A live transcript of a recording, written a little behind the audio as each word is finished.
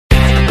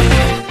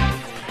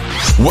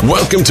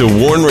Welcome to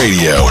Warn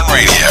Radio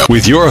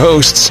with your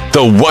hosts,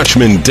 the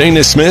Watchman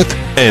Dana Smith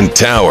and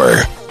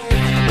Tower.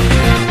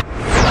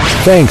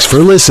 Thanks for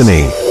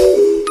listening.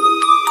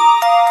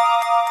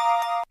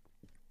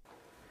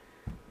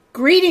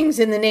 Greetings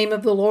in the name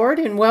of the Lord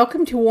and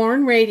welcome to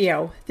Warn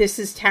Radio. This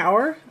is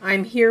Tower.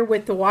 I'm here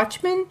with the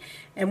Watchman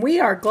and we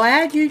are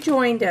glad you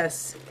joined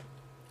us.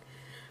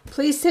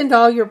 Please send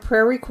all your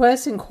prayer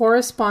requests and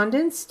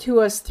correspondence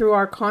to us through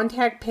our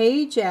contact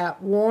page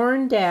at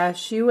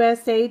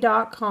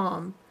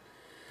warn-usa.com.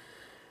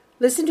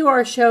 Listen to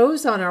our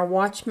shows on our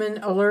Watchman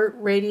Alert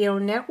Radio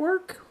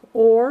Network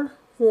or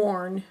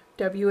Warn,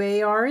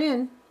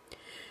 W-A-R-N.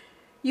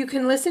 You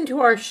can listen to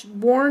our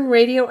Warn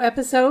Radio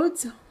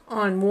episodes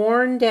on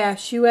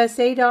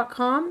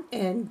warn-usa.com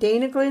and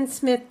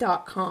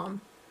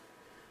danaglennsmith.com.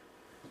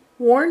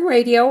 Warn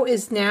Radio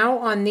is now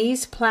on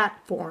these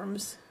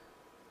platforms: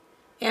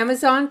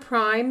 Amazon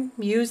Prime,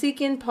 Music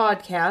and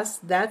Podcasts,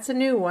 that's a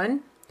new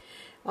one.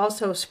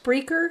 Also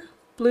Spreaker,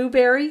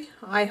 Blueberry,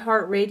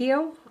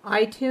 iHeartRadio,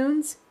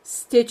 iTunes,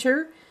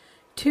 Stitcher,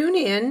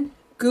 TuneIn,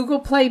 Google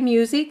Play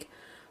Music,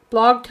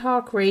 Blog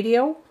Talk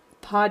Radio,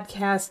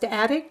 Podcast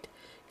Addict,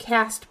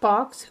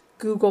 Castbox,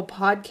 Google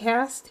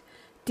Podcast,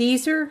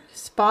 Deezer,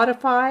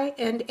 Spotify,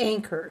 and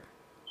Anchor.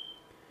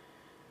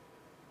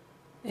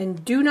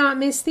 And do not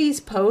miss these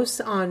posts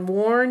on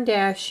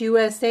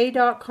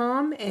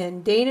warn-usa.com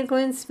and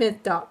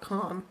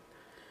danaglennsmith.com.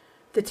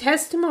 The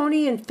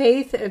testimony and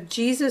faith of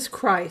Jesus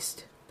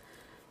Christ,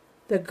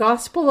 the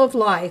gospel of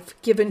life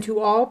given to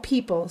all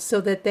people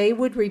so that they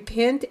would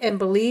repent and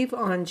believe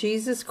on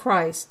Jesus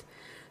Christ.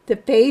 The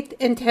faith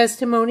and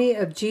testimony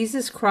of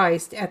Jesus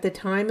Christ at the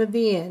time of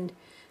the end.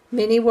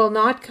 Many will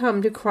not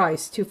come to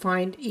Christ to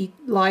find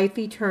life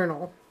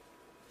eternal.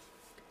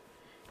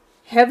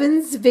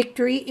 Heaven's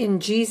victory in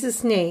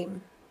Jesus'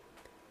 name.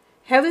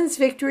 Heaven's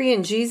victory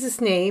in Jesus'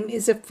 name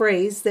is a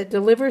phrase that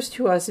delivers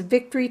to us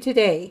victory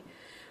today.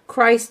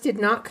 Christ did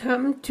not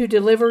come to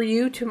deliver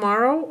you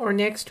tomorrow or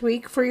next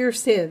week for your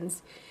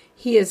sins.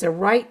 He is a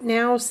right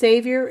now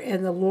Savior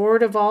and the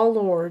Lord of all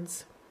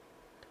lords.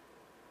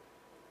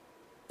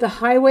 The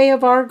highway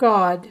of our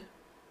God.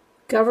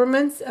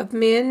 Governments of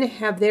men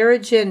have their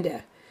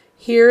agenda.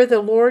 Here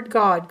the Lord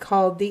God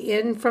called the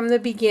end from the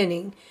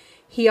beginning.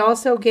 He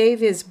also gave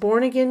his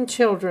born-again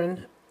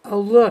children a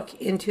look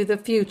into the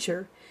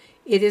future.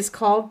 It is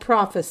called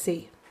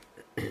prophecy.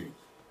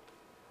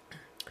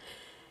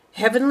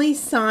 Heavenly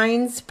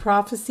Signs,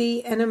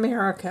 Prophecy, and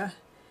America.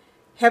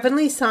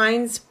 Heavenly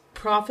Signs,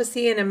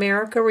 Prophecy, and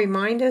America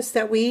remind us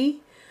that we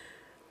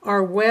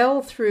are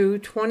well through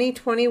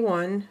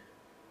 2021,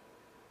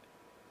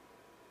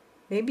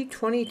 maybe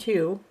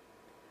 22.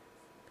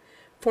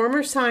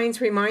 Former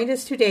signs remind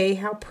us today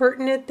how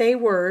pertinent they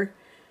were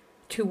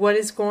to what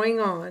is going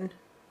on.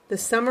 The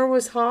summer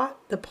was hot,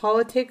 the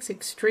politics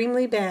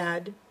extremely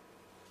bad.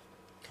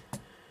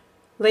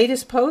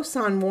 Latest posts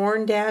on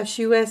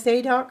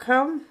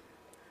warn-usa.com.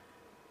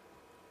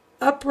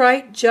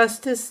 Upright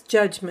Justice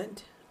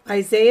Judgment.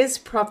 Isaiah's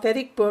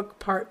prophetic book,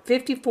 part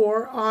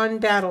 54 on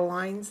battle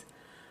lines.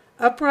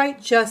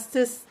 Upright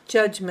justice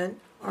judgment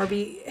are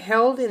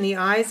beheld in the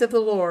eyes of the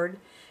Lord,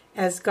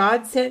 as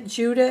God sent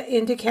Judah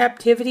into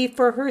captivity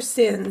for her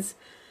sins.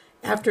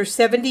 After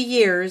 70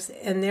 years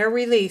and their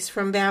release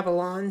from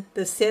Babylon,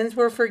 the sins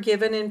were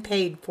forgiven and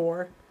paid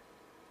for.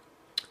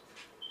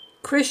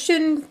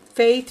 Christian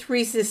Faith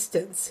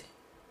Resistance.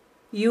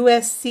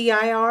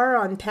 USCIR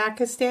on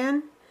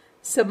Pakistan.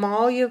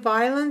 Somalia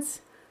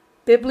violence.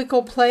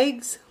 Biblical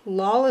plagues.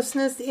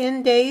 Lawlessness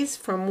end days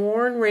from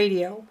Warn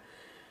Radio.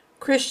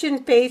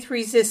 Christian Faith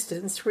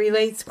Resistance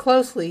relates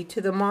closely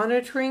to the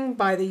monitoring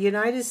by the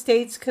United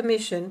States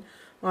Commission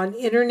on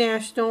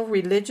International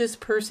Religious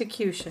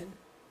Persecution.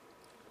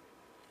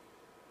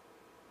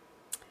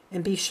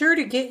 And be sure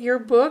to get your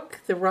book,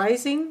 The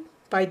Rising,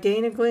 by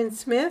Dana Glenn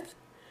Smith.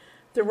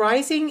 The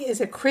Rising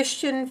is a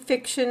Christian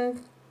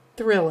fiction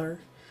thriller.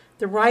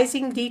 The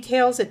Rising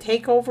details a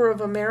takeover of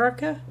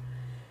America.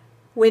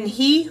 When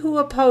he who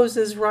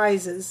opposes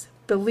rises,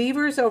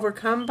 believers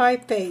overcome by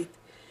faith.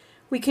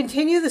 We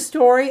continue the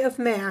story of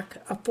Mac,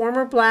 a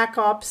former Black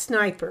Ops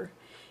sniper.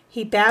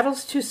 He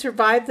battles to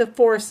survive the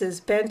forces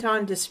bent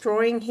on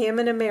destroying him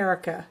and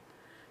America.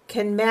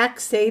 Can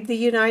Mac save the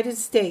United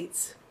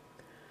States?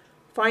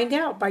 Find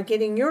out by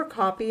getting your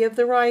copy of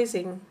The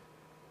Rising.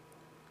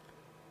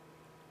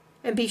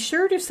 And be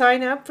sure to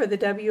sign up for the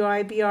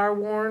WIBR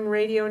Warn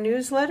Radio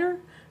newsletter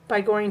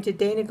by going to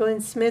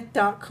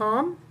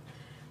danaglennsmith.com,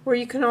 where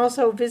you can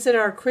also visit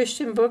our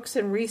Christian books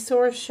and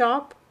resource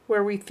shop,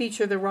 where we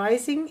feature The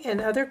Rising and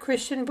other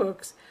Christian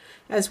books,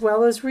 as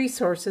well as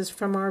resources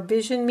from our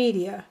Vision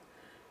Media.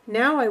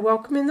 Now I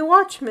welcome in the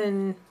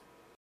Watchman.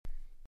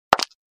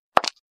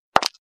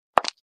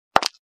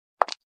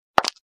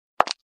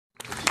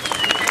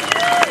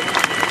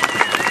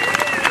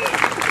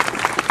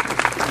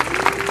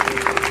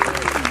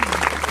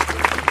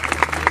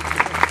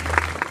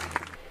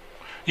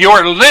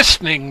 You're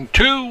listening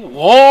to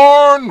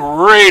Warn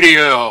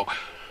Radio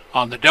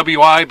on the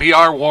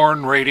WIBR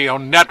Warn Radio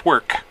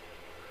Network.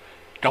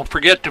 Don't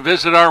forget to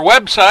visit our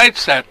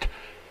websites at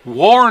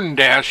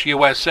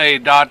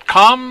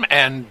warn-usa.com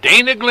and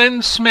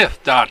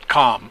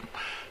danaglennsmith.com.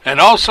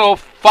 And also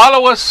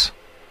follow us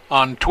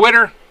on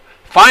Twitter,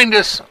 find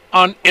us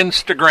on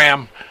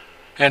Instagram,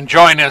 and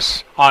join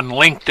us on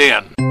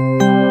LinkedIn.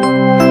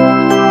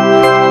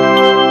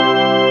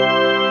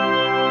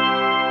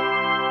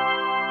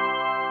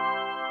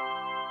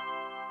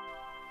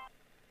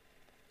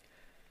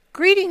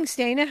 Greetings,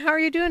 Dana. How are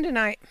you doing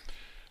tonight?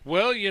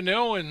 Well,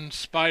 in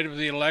spite of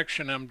the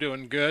election, I'm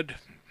doing good.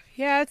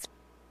 Yeah, it's...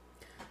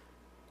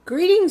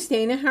 Greetings,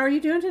 Dana. How are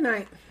you doing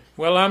tonight?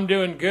 Well, I'm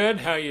doing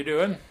good. How you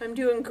doing? I'm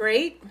doing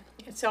great.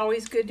 It's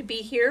always good to be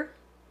here.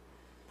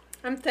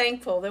 I'm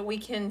thankful that we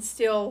can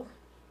still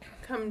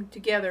come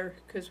together,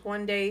 because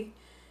one day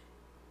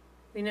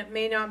we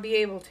may not be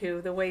able to,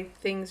 the way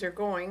things are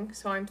going.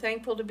 So I'm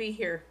thankful to be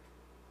here.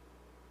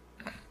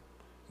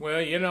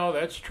 Well,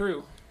 that's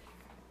true.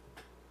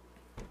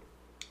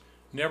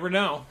 Never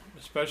know,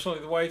 especially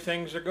the way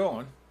things are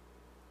going.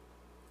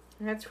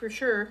 That's for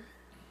sure.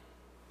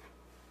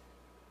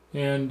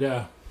 And,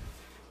 I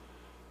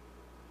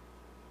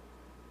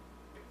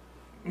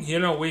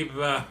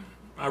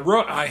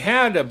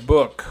had a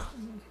book,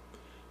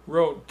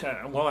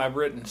 I've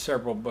written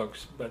several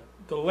books, but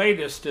the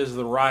latest is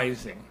The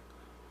Rising.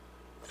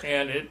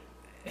 And it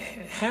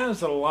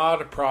has a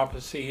lot of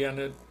prophecy in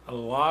it, a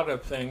lot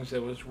of things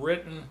that was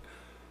written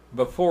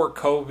before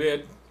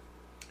COVID.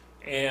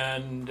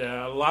 And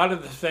a lot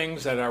of the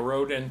things that I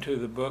wrote into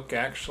the book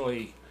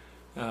actually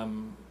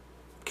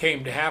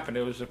came to happen.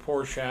 It was a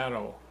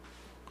foreshadow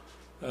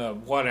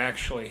of what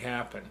actually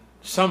happened.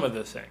 Some of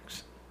the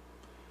things.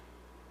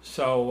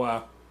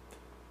 So,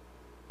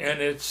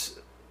 and it's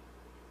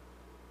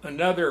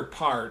another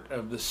part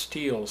of the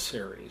Steel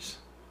series.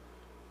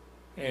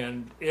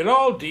 And it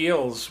all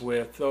deals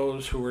with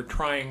those who are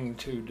trying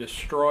to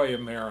destroy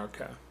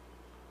America,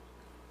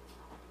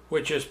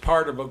 which is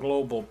part of a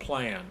global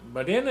plan.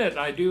 But in it,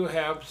 I do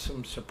have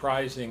some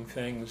surprising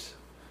things.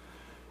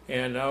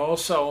 And I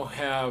also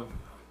have,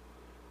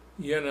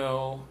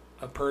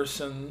 a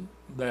person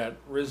that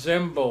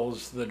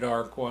resembles the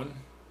Dark One.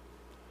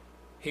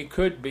 He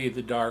could be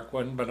the Dark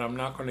One, but I'm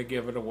not going to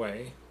give it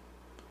away.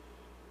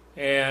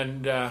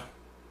 And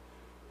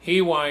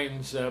he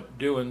winds up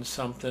doing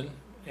something,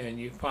 and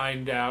you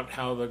find out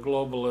how the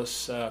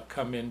globalists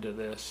come into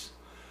this.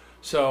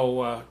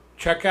 So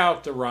check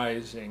out The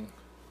Rising.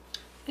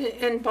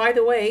 And by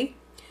the way,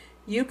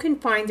 you can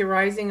find The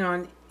Rising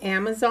on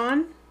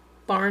Amazon,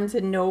 Barnes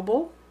 &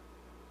 Noble,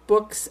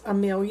 Books A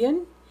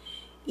Million,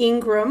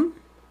 Ingram,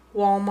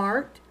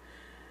 Walmart,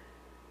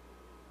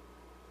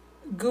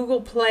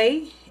 Google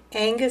Play,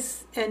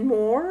 Angus and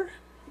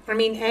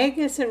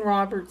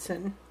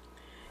Robertson.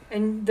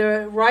 And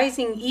the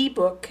Rising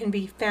ebook can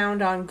be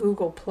found on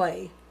Google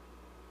Play.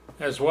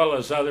 As well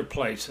as other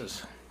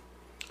places.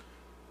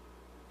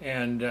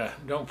 And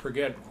don't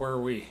forget where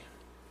we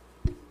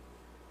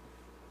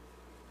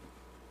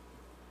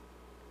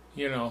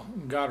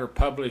got her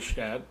published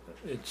at.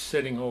 It's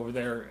sitting over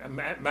there.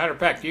 Matter of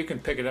fact, you can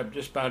pick it up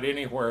just about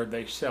anywhere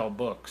they sell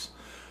books,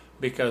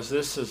 because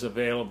this is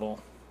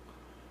available.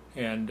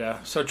 And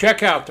so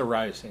check out The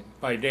Rising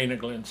by Dana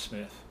Glenn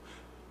Smith.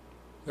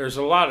 There's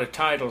a lot of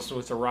titles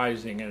with The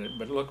Rising in it,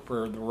 but look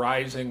for The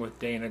Rising with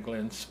Dana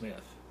Glenn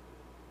Smith.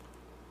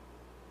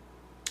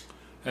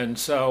 And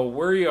so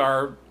we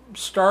are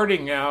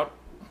starting out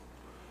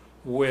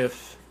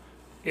with,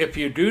 "If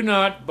you do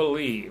not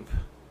believe,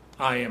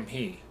 I am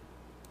He."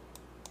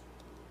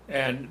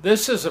 And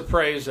this is a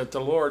phrase that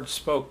the Lord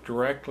spoke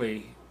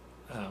directly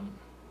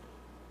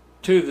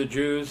to the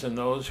Jews and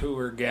those who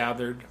were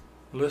gathered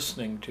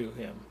listening to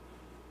Him.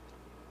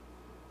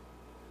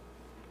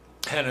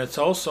 And it's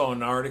also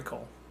an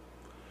article.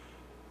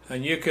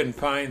 And you can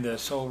find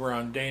this over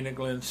on Dana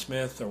Glenn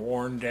Smith or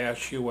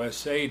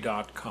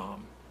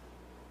warn-usa.com.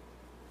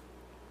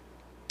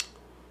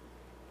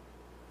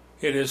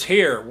 It is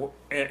here,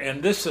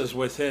 and this is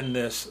within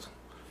this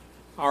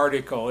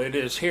article, it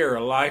is here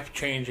a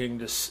life-changing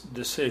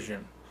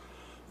decision.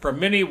 For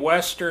many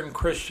Western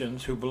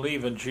Christians who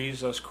believe in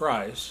Jesus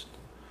Christ,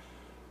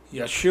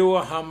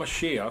 Yeshua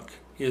HaMashiach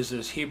is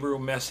his Hebrew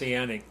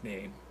messianic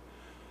name.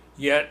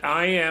 "Yet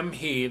I am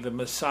he, the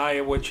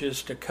Messiah which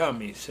is to come,"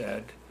 he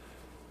said.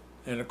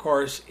 And of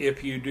course,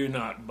 if you do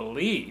not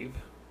believe,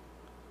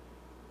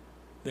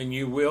 then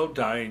you will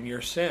die in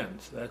your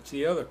sins. That's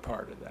the other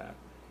part of that.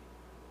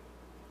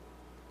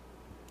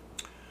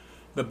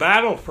 The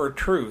battle for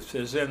truth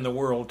is in the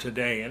world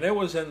today, and it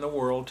was in the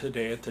world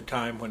today at the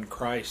time when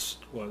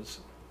Christ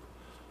was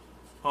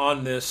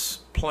on this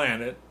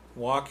planet,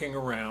 walking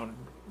around,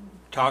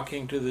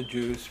 talking to the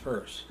Jews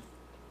first.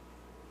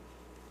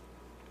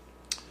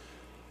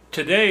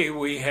 Today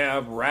we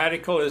have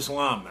radical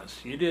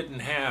Islamists. You didn't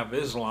have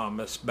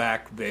Islamists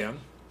back then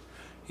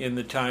in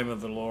the time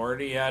of the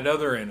Lord. He had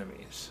other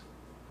enemies.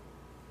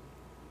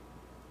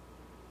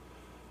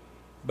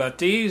 But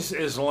these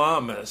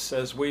Islamists,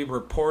 as we've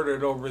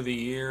reported over the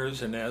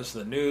years and as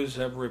the news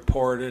have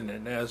reported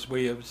and as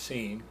we have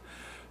seen,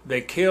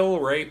 They kill,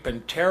 rape,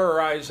 and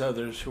terrorize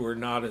others who are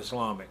not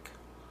Islamic.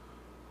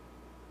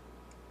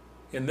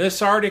 In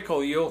this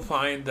article, you'll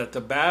find that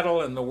the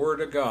battle and the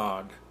Word of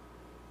God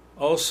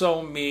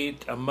also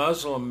meet a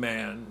Muslim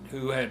man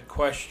who had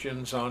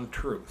questions on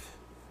truth.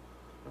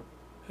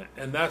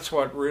 And that's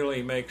what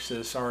really makes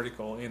this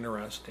article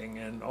interesting.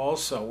 And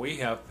also, we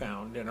have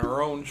found in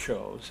our own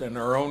shows and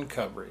our own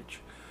coverage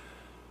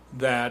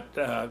that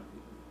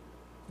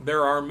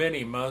there are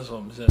many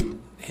Muslims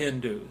and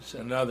Hindus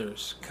and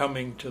others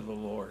coming to the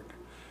Lord,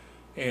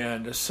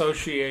 and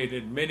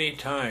associated many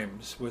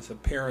times with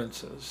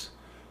appearances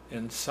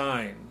and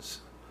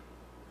signs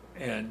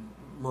and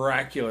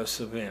miraculous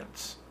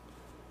events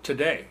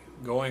today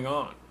going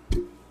on.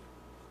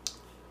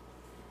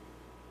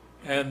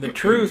 And the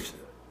truth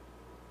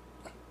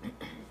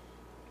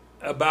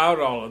about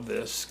all of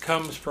this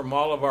comes from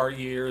all of our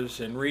years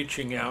in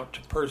reaching out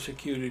to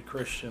persecuted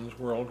Christians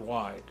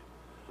worldwide.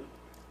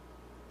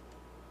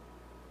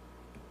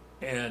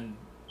 And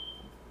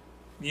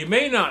you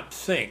may not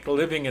think,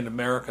 living in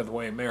America the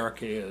way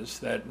America is,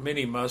 that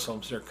many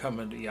Muslims are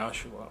coming to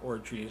Yeshua or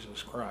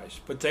Jesus Christ,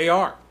 but they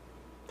are.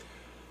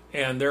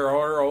 And there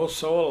are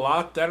also a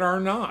lot that are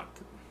not.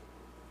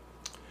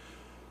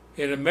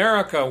 In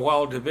America,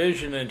 while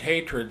division and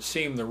hatred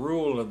seem the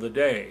rule of the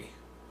day,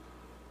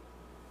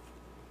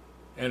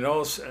 and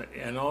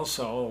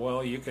also,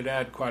 well, you could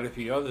add quite a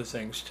few other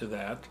things to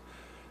that.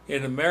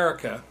 In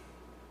America,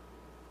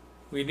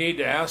 we need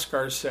to ask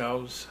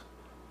ourselves,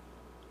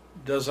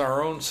 does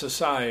our own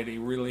society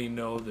really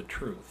know the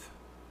truth?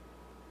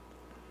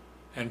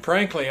 And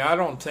frankly, I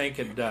don't think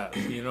it does.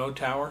 You know,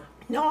 Tower?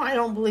 No, I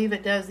don't believe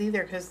it does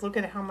either, because look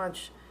at how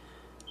much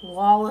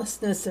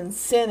lawlessness and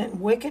sin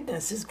and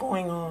wickedness is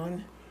going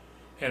on.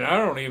 And I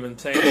don't even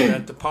think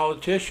that the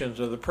politicians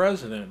or the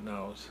president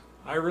knows.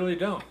 I really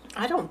don't.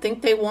 I don't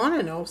think they want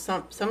to know.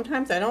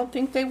 Sometimes I don't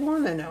think they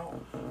want to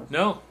know.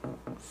 No,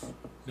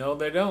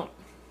 they don't.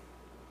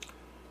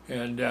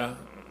 And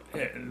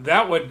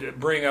that would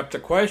bring up the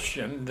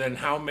question, then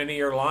how many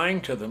are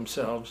lying to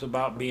themselves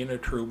about being a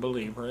true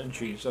believer in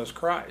Jesus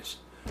Christ?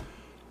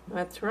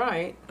 That's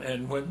right.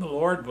 And when the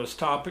Lord was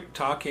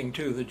talking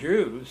to the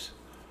Jews,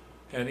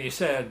 and he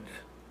said,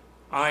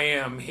 I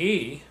am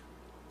he,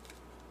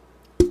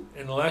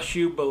 unless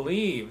you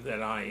believe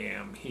that I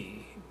am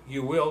he,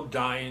 you will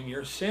die in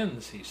your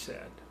sins, he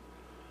said.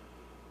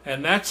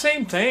 And that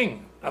same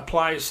thing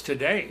applies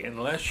today.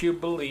 Unless you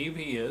believe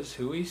he is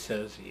who he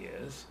says he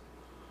is,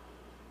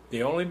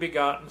 the only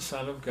begotten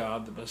Son of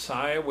God, the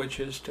Messiah which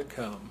is to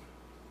come,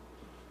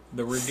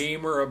 the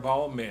Redeemer of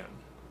all men,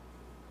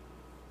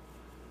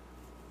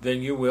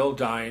 then you will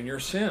die in your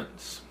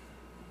sins.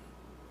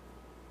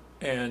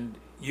 And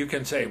you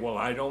can say, well,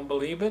 I don't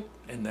believe it,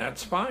 and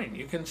that's fine.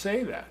 You can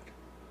say that.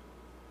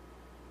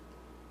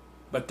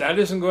 But that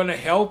isn't going to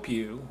help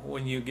you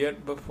when you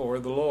get before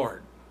the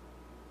Lord.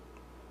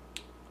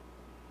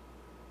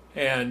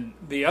 And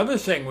the other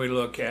thing we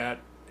look at,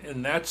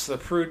 and that's the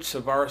fruits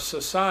of our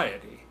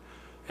society.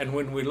 And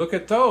when we look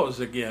at those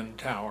again,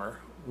 Tower,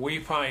 we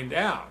find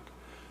out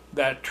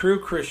that true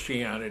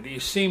Christianity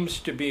seems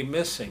to be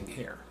missing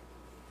here.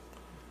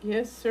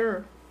 Yes,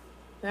 sir.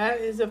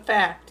 That is a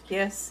fact.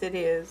 Yes, it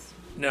is.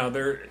 Now,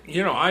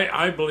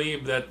 I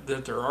believe that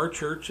there are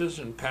churches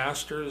and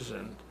pastors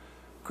and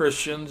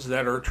Christians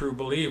that are true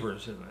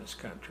believers in this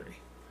country.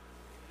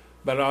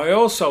 But I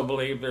also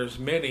believe there's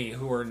many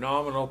who are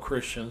nominal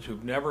Christians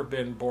who've never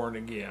been born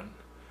again.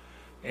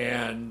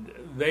 And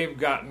they've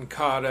gotten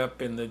caught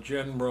up in the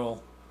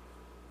general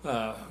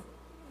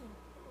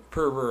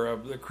fervor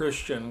of the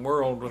Christian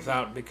world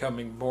without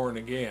becoming born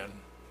again.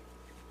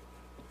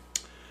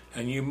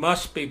 And you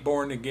must be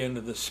born again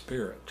of the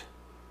Spirit,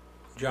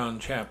 John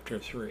chapter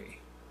 3.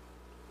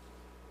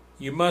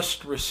 You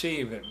must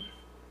receive him,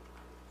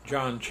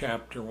 John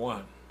chapter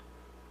 1.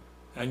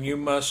 And you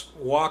must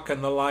walk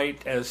in the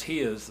light as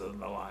he is in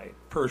the light,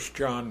 1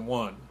 John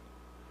 1.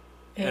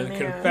 Amen. And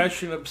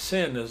confession of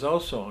sin is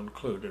also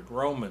included,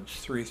 Romans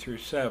 3 through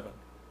 7.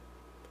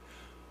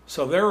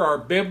 So there are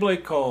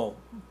biblical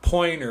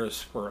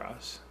pointers for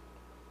us.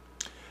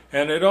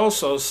 And it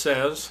also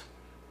says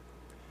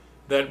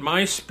that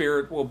my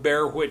spirit will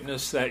bear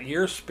witness that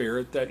your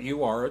spirit, that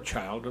you are a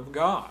child of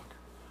God.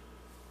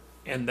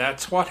 And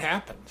that's what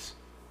happens.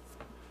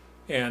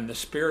 And the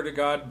Spirit of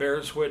God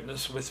bears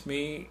witness with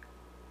me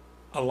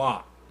a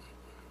lot.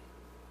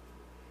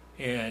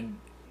 And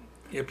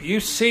if you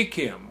seek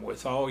him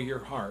with all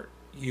your heart,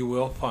 you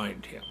will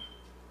find him.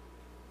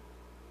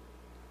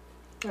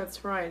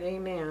 That's right.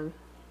 Amen.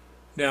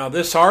 Now,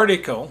 this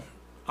article,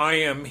 I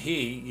am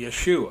he,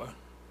 Yeshua,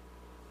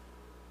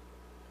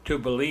 to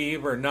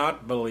believe or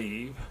not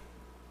believe,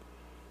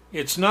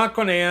 it's not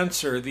going to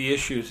answer the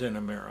issues in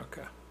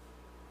America.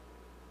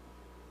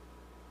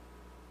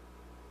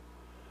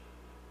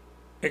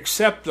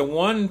 Except the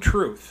one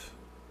truth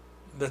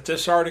that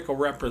this article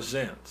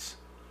represents,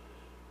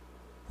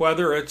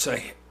 whether it's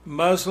a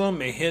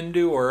Muslim, a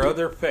Hindu, or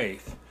other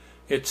faith,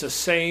 it's the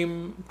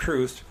same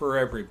truth for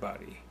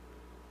everybody.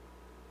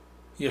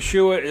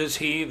 Yeshua is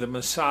he, the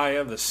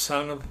Messiah, the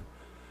Son of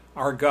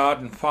our God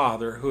and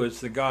Father, who is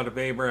the God of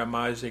Abraham,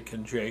 Isaac,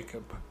 and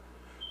Jacob.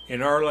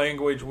 In our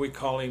language, we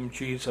call him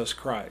Jesus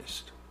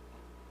Christ.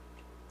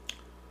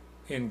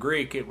 In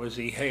Greek, it was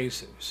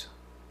Jesus.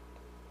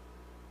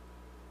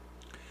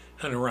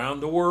 And around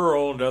the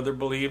world, other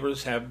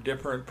believers have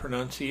different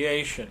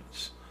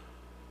pronunciations.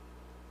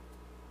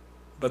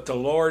 But the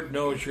Lord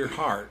knows your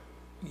heart.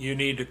 You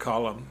need to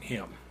call him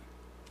him.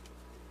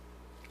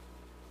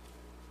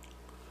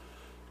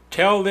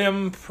 Tell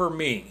them for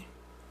me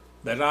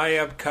that I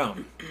have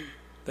come,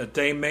 that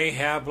they may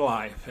have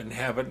life and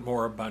have it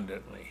more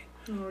abundantly.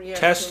 Oh, yes.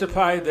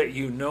 Testify that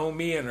you know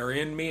me and are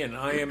in me, and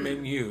I am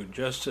in you,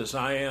 just as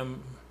I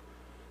am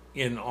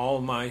in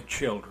all my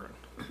children.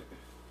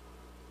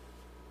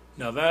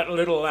 Now that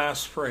little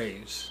last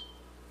phrase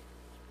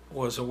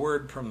was a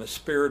word from the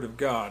Spirit of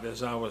God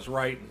as I was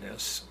writing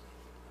this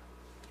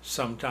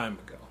some time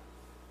ago.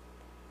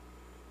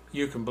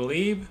 You can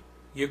believe,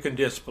 you can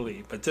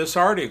disbelieve. But this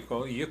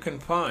article you can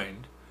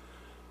find,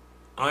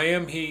 I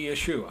Am He,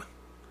 Yeshua,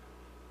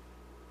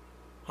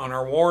 on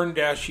our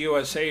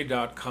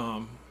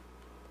warren-usa.com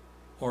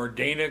or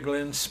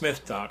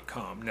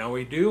danaglennsmith.com. Now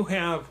we do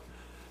have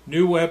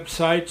new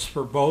websites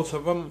for both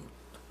of them.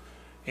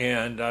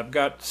 And I've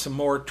got some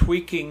more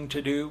tweaking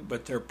to do,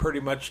 but they're pretty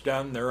much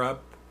done. They're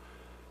up.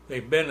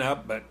 They've been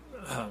up, but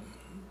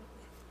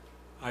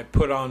I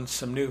put on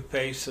some new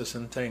faces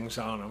and things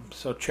on them.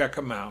 So check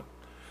them out.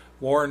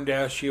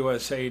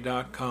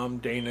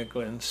 warren-usa.com,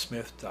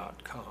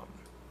 danaglennsmith.com.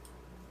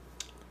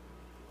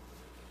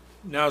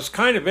 Now, it's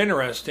kind of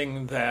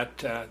interesting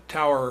that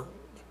Tower,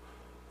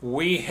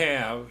 we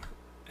have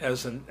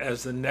as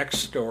the next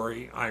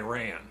story,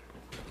 Iran.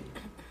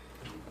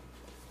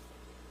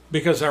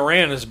 Because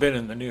Iran has been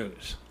in the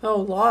news. Oh,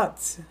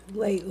 lots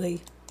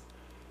lately.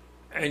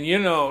 And,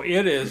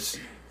 it is,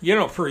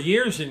 for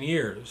years and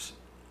years,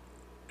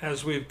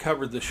 as we've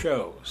covered the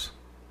shows,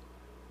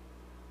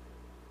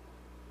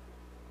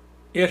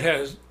 it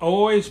has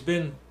always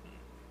been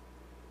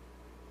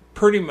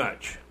pretty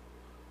much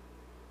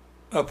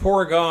a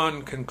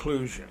foregone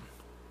conclusion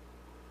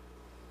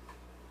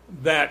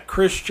that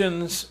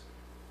Christians,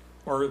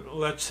 or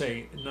let's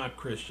say not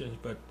Christians,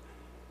 but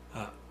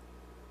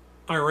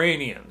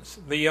Iranians,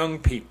 the young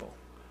people,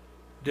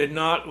 did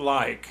not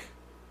like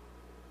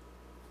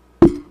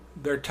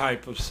their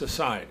type of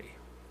society.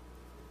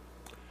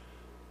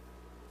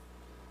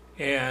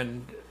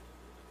 And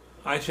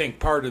I think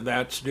part of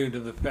that's due to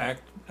the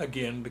fact,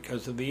 again,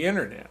 because of the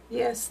internet.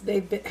 Yes,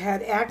 they've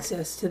had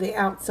access to the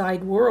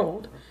outside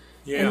world.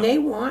 Yeah. And they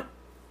want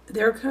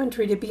their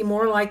country to be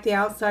more like the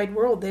outside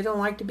world. They don't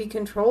like to be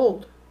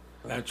controlled.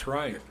 That's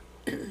right.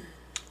 Of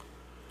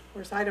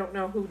course, I don't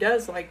know who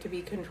does like to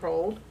be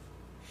controlled.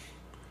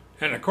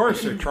 And of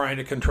course, they're trying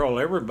to control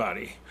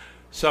everybody.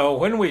 So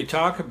when we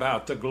talk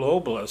about the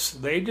globalists,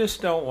 they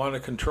just don't want to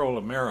control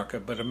America,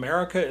 but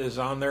America is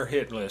on their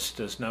hit list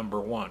as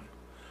number one.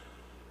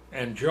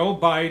 And Joe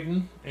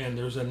Biden, and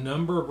there's a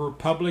number of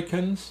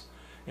Republicans,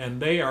 and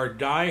they are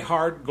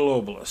diehard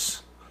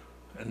globalists.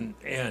 And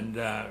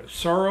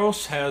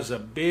Soros has a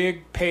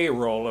big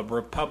payroll of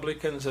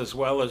Republicans as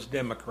well as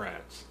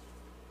Democrats.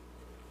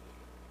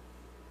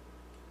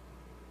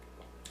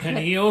 And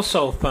he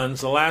also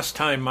funds, the last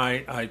time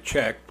I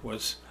checked,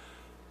 was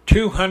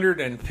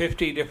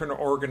 250 different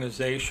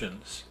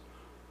organizations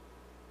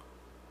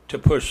to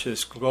push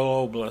this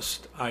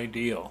globalist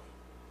ideal.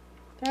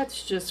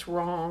 That's just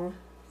wrong.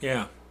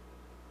 Yeah.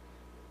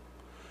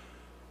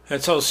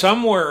 And so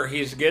somewhere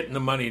he's getting the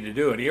money to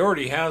do it. He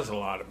already has a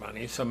lot of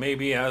money, so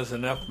maybe he has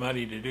enough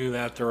money to do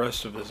that the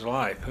rest of his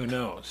life. Who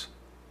knows?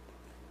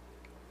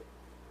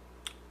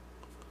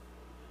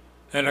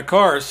 And of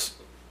course,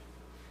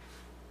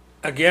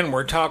 again,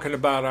 we're talking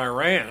about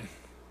Iran.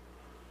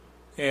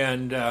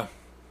 And,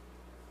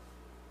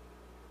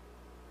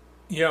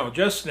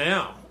 just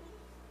now,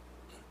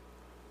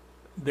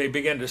 they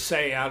begin to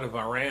say out of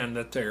Iran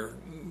that they're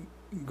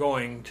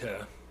going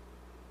to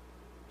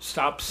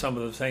stop some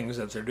of the things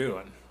that they're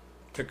doing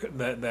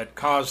that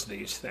cause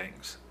these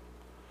things.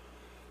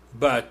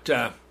 But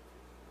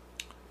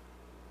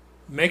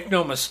make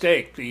no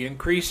mistake, the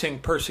increasing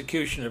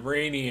persecution of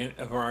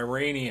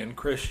Iranian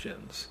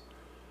Christians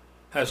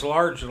has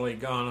largely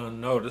gone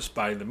unnoticed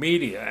by the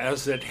media,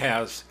 as it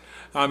has.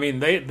 I mean,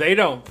 they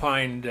don't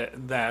find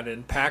that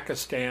in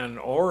Pakistan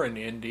or in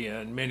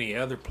India and many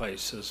other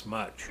places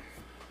much.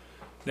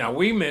 Now,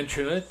 we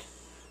mention it,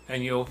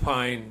 and you'll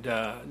find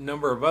a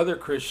number of other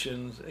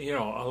Christians,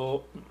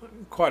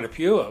 quite a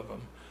few of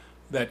them,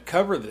 that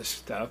cover this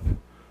stuff.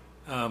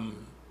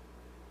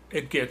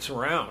 It gets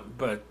around,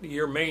 but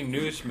your main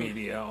news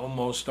media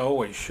almost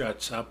always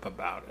shuts up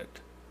about it.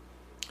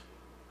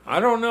 I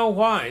don't know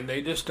why.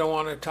 They just don't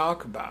want to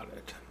talk about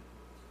it.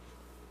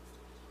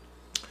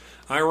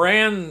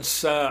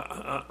 Iran's,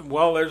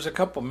 there's a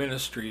couple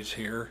ministries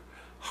here.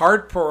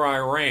 Heart for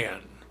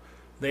Iran.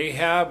 They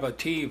have a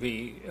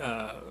TV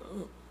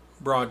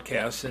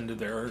broadcast into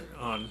there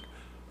on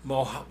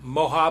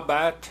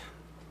Mohabbat.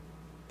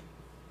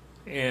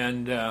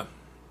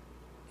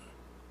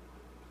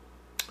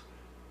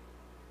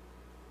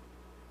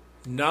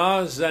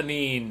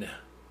 Nazanin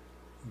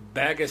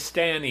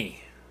Bagastani.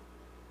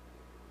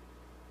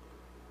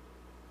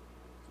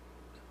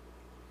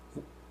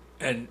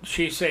 And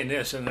she's saying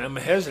this, and I'm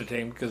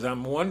hesitating because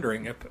I'm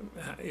wondering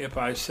if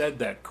I said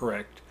that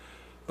correct.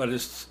 But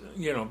it's,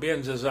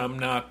 being as I'm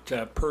not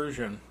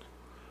Persian,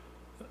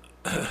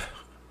 I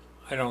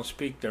don't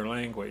speak their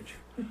language.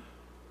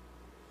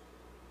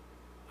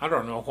 I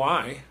don't know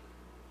why.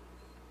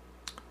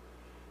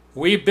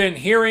 We've been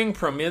hearing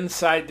from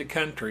inside the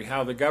country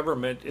how the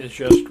government is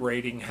just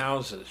raiding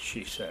houses,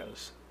 she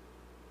says.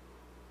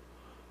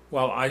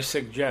 Well, I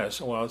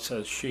suggest, it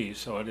says she,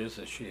 so it is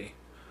a she.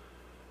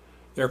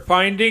 They're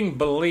finding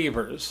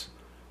believers.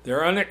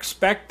 They're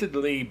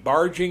unexpectedly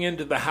barging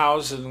into the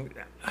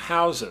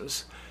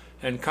houses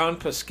and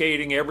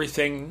confiscating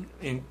everything,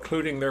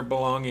 including their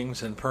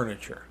belongings and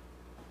furniture.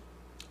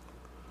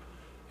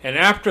 And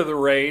after the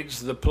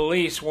raids, the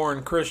police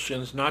warn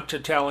Christians not to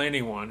tell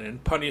anyone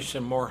and punish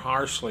them more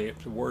harshly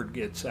if the word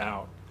gets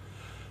out.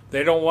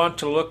 They don't want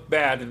to look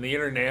bad in the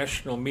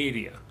international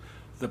media.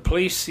 The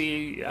police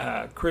see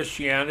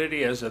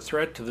Christianity as a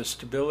threat to the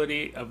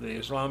stability of the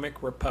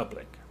Islamic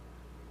Republic.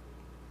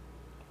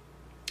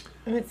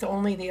 And it's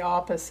only the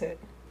opposite.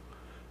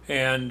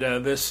 And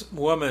this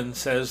woman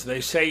says,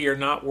 they say you're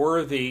not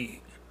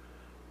worthy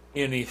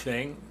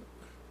anything.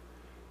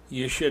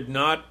 You should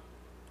not.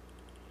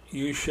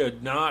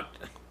 Yeah,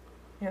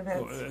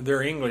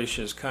 their English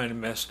is kind of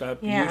messed up.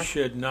 Yeah.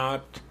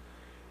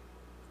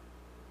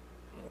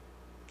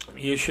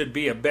 You should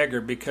be a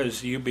beggar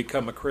because you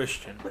become a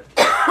Christian.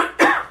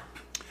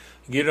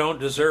 You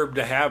don't deserve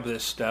to have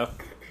this stuff.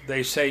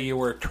 They say you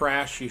were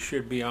trash, you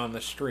should be on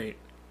the street.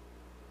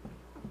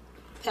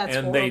 That's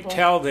and horrible. They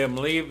tell them,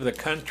 leave the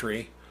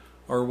country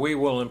or we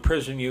will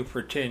imprison you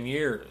for 10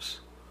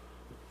 years.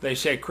 They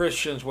say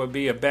Christians would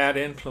be a bad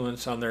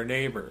influence on their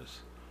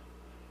neighbors.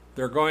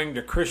 They're going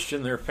to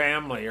Christian their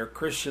family or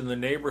Christian the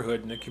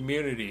neighborhood and the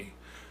community,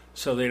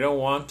 so they don't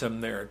want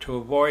them there. To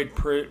avoid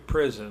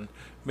prison,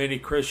 many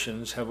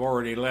Christians have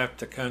already left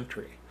the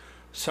country.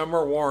 Some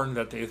are warned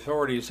that the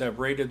authorities have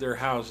raided their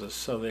houses,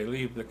 so they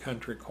leave the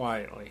country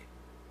quietly.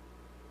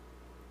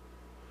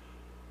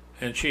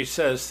 And she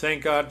says,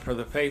 thank God for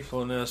the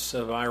faithfulness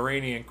of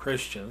Iranian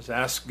Christians.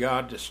 Ask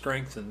God to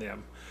strengthen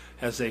them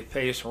as they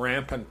face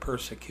rampant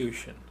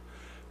persecution.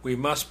 We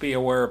must be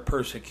aware of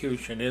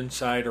persecution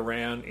inside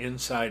Iran,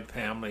 inside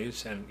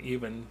families, and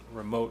even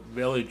remote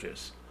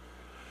villages.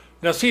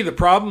 Now, see, the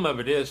problem of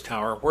it is,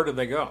 Tower, where do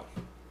they go?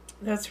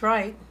 That's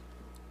right.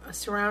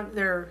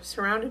 They're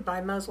surrounded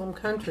by Muslim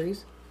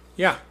countries.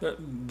 Yeah,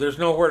 there's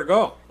nowhere to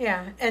go.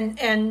 Yeah,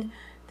 and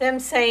them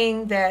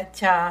saying that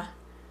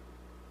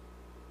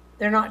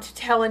they're not to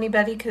tell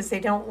anybody because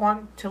they don't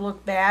want to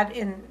look bad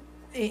in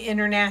the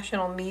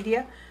international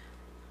media.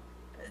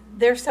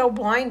 They're so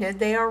blinded,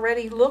 they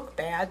already look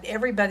bad.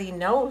 Everybody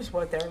knows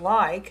what they're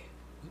like.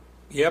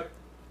 Yep,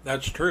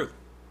 that's true.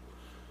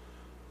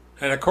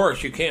 And of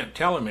course, you can't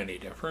tell them any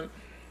different.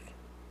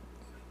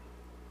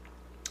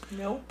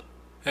 Nope.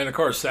 And of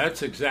course,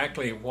 that's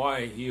exactly why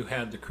you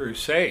had the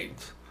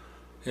Crusades,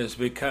 is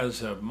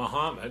because of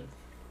Muhammad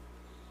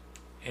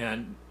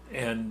and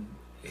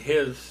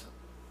his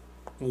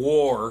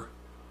war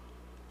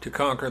to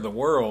conquer the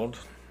world.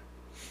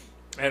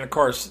 And of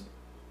course,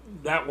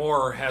 that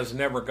war has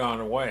never gone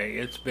away.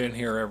 It's been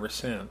here ever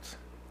since.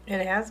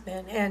 It has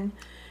been.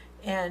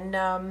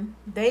 And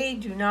they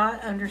do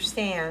not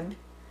understand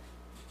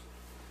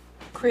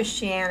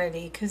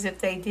Christianity, because if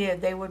they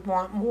did, they would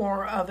want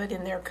more of it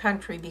in their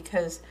country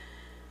because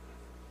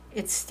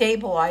it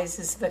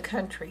stabilizes the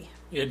country.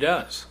 It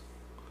does.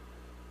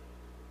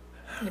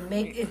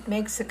 It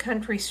makes the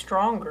country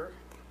stronger.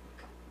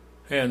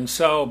 And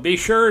so be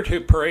sure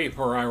to pray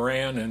for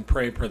Iran and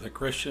pray for the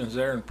Christians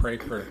there and pray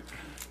for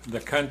the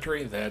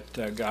country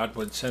that God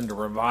would send a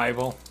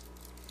revival.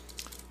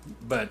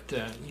 But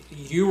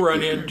you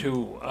run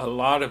into a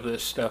lot of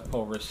this stuff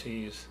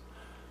overseas.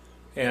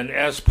 And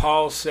as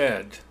Paul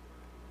said,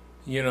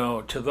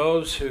 to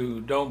those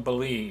who don't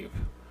believe,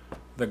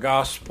 the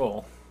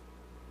gospel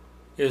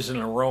is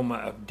an aroma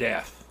of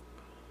death.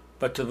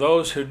 But to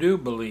those who do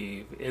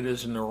believe, it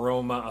is an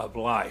aroma of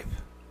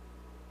life.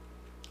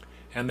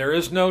 And there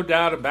is no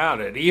doubt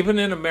about it. Even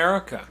in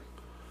America,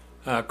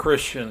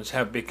 Christians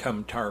have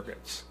become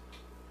targets.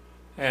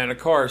 And of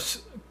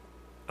course,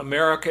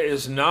 America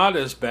is not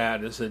as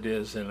bad as it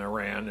is in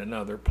Iran and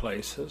other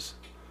places.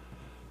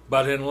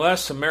 But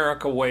unless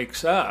America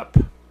wakes up,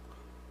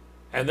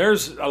 and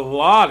there's a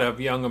lot of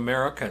young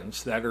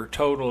Americans that are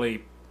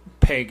totally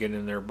pagan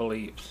in their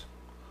beliefs.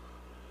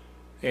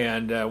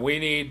 And we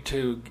need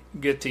to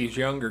get these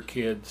younger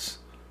kids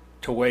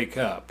to wake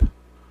up.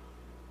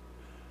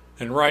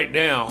 And right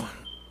now,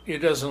 it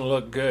doesn't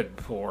look good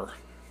for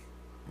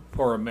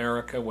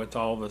America with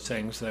all the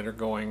things that are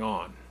going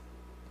on.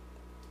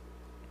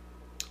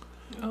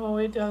 Oh,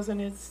 it doesn't.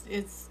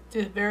 It's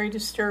very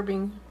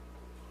disturbing.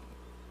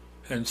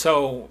 And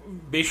so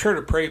be sure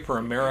to pray for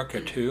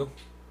America too.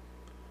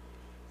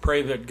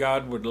 Pray that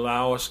God would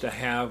allow us to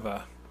have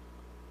a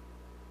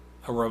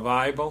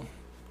revival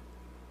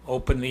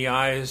Open the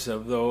eyes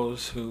of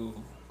those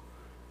who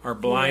are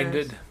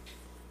blinded.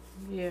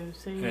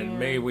 Yes, amen. And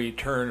may we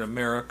turn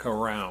America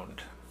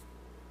around.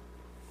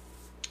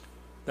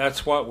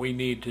 That's what we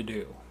need to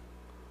do.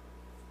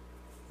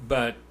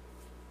 But,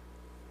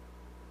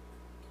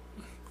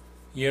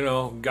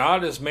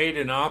 God has made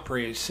an offer.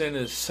 He sent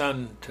His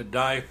Son to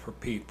die for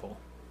people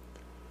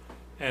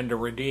and to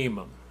redeem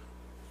them.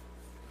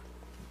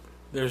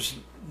 There's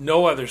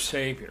no other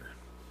Savior.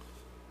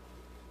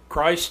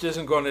 Christ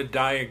isn't going to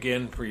die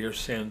again for your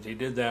sins. He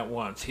did that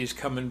once. He's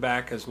coming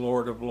back as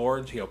Lord of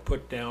Lords. He'll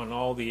put down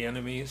all the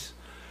enemies,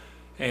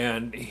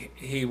 and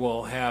He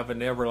will have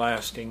an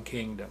everlasting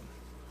kingdom.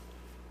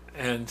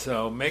 And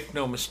so make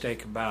no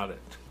mistake about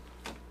it.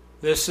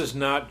 This is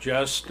not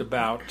just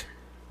about,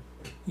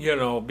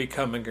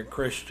 becoming a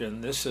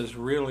Christian. This is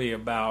really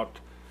about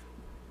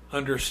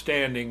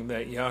understanding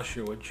that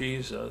Yeshua,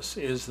 Jesus,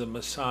 is the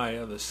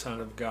Messiah, the Son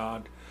of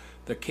God,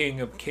 the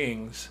King of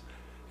Kings,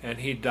 and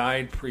He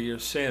died for your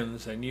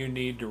sins, and you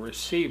need to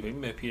receive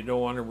Him. If you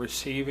don't want to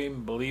receive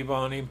Him, believe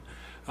on Him,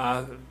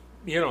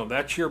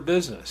 that's your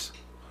business.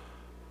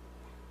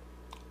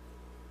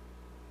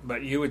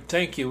 But you would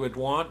think you would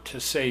want to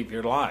save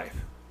your life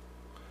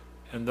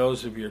and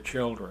those of your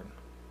children.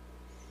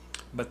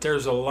 But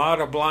there's a lot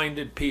of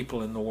blinded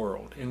people in the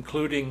world,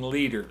 including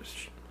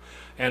leaders.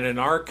 And in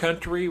our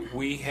country,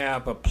 we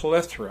have a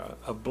plethora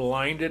of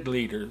blinded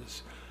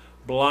leaders,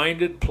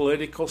 blinded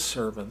political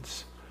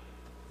servants.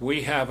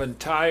 We have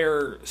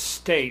entire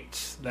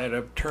states that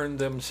have turned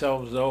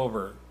themselves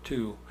over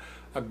to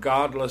a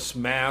godless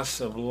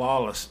mass of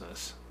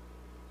lawlessness.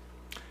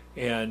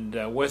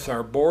 And with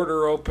our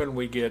border open,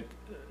 we get,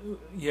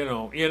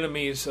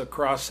 enemies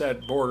across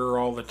that border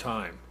all the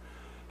time.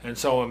 And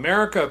so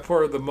America,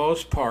 for the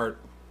most part,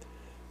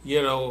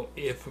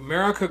 if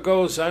America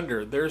goes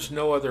under, there's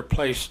no other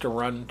place to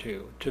run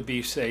to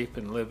be safe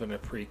and live in a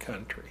free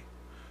country.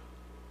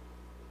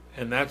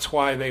 And that's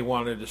why they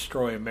want to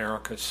destroy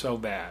America so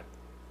bad.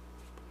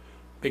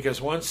 Because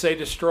once they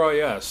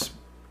destroy us,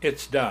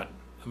 it's done.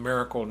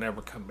 America will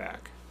never come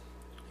back.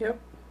 Yep.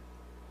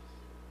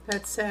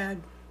 That's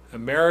sad.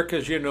 America,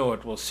 as you know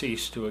it, will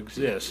cease to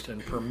exist.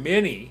 And for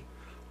many,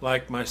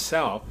 like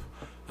myself,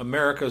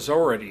 America's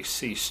already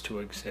ceased to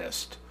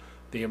exist.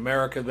 The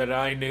America that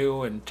I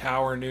knew and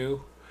Tower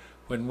knew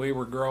when we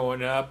were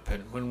growing up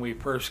and when we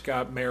first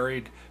got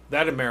married,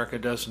 that America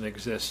doesn't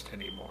exist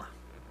anymore.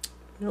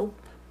 Nope.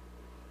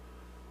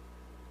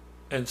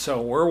 And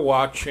so we're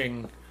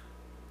watching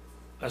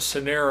a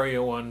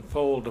scenario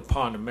unfold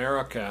upon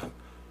America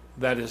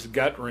that is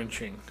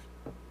gut-wrenching,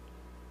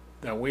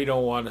 that we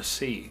don't want to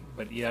see,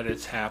 but yet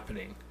it's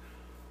happening.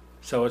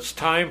 So it's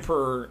time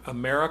for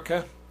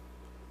America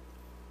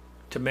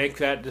to make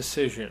that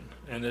decision,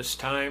 and it's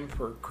time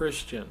for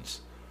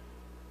Christians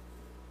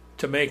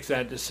to make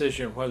that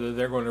decision whether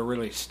they're going to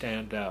really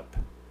stand up.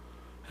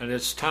 And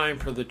it's time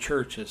for the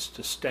churches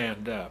to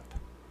stand up.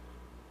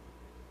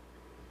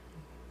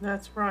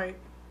 That's right.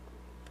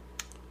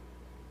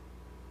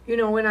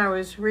 When I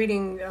was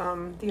reading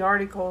the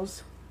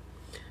articles,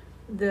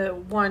 the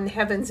one,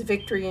 Heaven's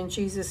Victory in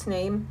Jesus'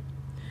 Name,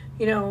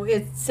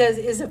 it says,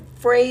 is a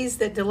phrase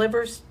that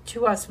delivers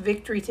to us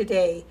victory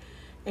today.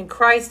 And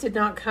Christ did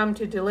not come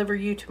to deliver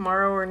you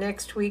tomorrow or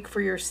next week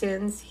for your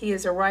sins. He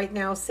is a right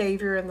now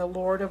Savior and the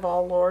Lord of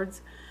all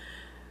lords.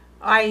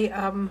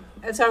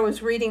 As I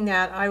was reading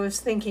that, I was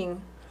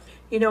thinking,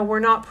 we're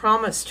not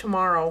promised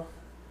tomorrow.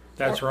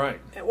 That's right.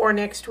 Or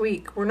next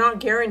week. We're not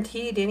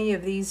guaranteed any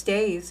of these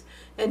days.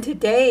 And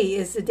today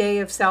is the day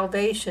of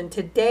salvation.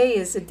 Today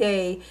is the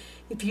day.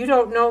 If you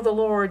don't know the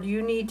Lord,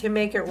 you need to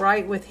make it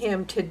right with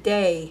Him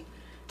today.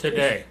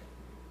 Today.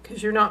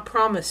 Because you're not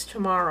promised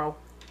tomorrow.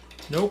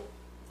 Nope.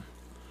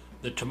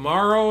 The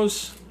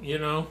tomorrows,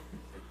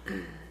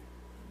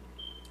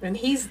 And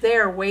He's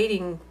there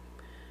waiting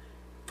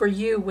for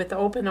you with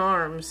open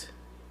arms.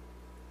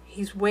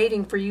 He's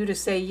waiting for you to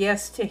say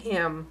yes to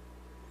Him.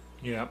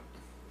 Yep.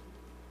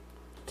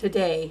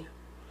 Today.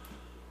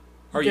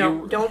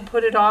 Don't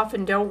put it off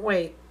and don't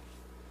wait.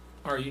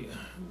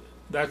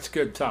 That's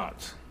good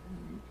thoughts.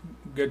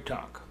 Good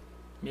talk.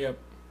 Yep.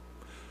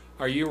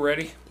 Are you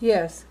ready?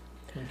 Yes.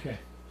 Okay.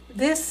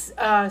 This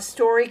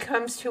story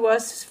comes to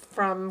us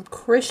from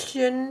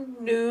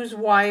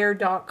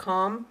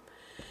ChristianNewsWire.com.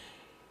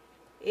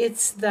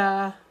 It's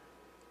the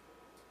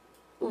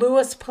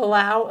Louis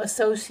Palau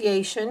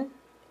Association.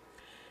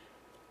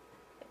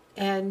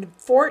 And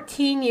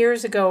 14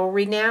 years ago,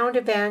 renowned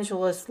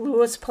evangelist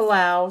Louis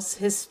Palau's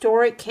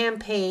historic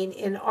campaign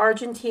in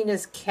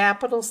Argentina's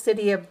capital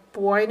city of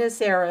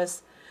Buenos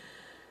Aires.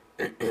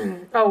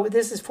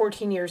 This is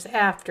 14 years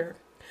after.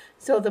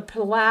 So the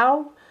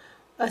Palau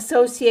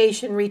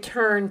Association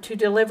returned to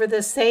deliver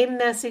the same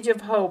message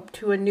of hope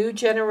to a new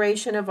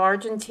generation of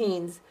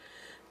Argentines,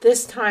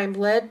 this time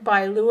led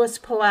by Louis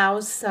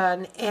Palau's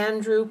son,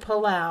 Andrew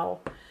Palau.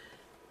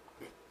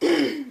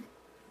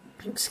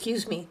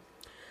 Excuse me.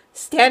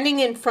 Standing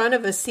in front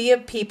of a sea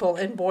of people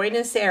in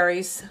Buenos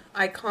Aires'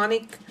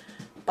 iconic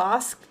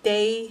Bosque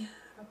de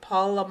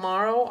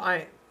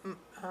Palomar,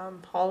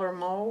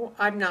 Palermo.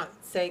 I'm not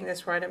saying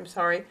this right, I'm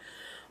sorry.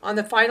 On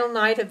the final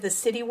night of the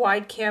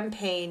citywide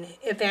campaign,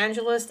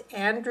 evangelist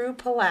Andrew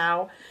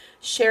Palau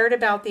shared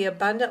about the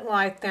abundant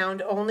life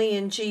found only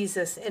in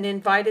Jesus and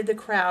invited the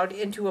crowd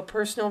into a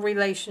personal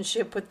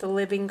relationship with the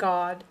living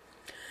God.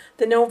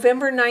 The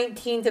November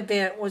 19th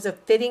event was a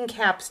fitting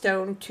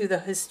capstone to the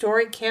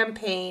historic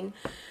campaign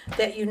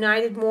that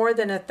united more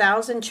than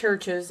 1,000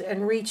 churches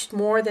and reached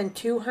more than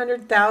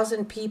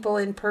 200,000 people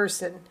in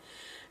person.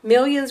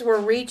 Millions were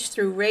reached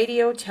through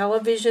radio,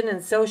 television,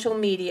 and social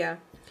media.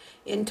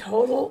 In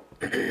total,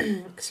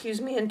 the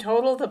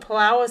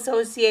Palau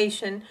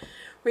Association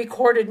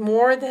recorded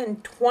more than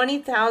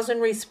 20,000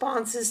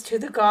 responses to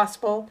the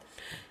gospel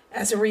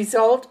as a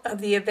result of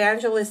the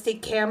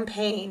evangelistic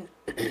campaign.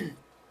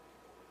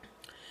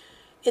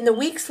 In the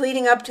weeks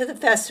leading up to the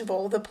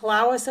festival, the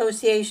Palau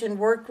Association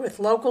worked with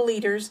local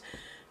leaders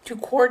to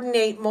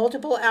coordinate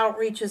multiple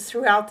outreaches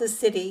throughout the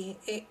city.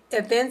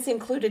 Events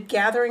included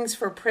gatherings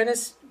for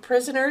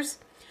prisoners,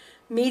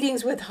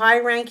 meetings with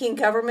high-ranking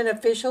government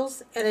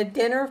officials, and a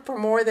dinner for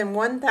more than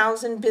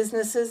 1,000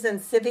 businesses and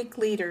civic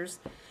leaders.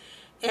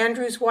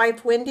 Andrew's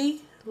wife,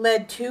 Wendy,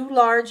 led 2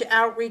 large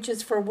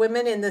outreaches for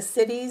women in the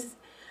cities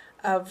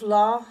of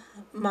La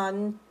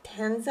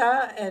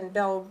Matanza and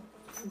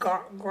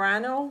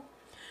Belgrano,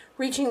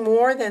 reaching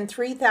more than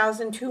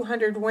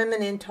 3,200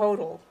 women in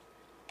total.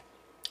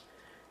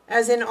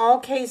 As in all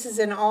cases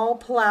in all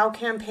Palau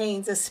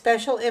campaigns, a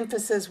special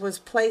emphasis was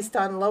placed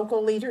on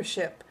local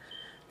leadership.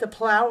 The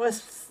Palau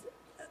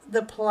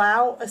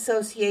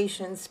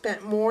Association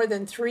spent more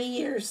than 3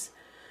 years,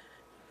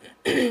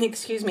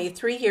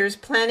 3 years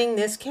planning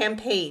this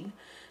campaign,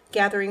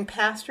 gathering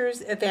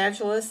pastors,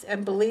 evangelists,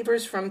 and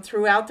believers from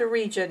throughout the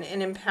region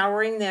and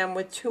empowering them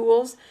with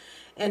tools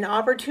and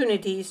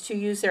opportunities to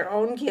use their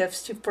own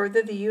gifts to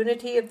further the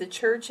unity of the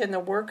church and the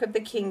work of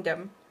the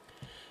kingdom.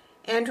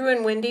 Andrew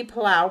and Wendy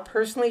Palau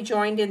personally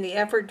joined in the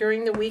effort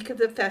during the week of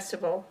the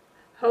festival,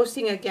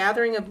 hosting a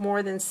gathering of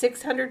more than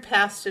 600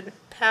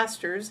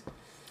 pastors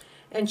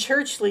and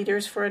church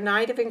leaders for a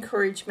night of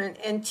encouragement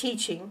and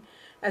teaching,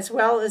 as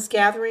well as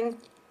gathering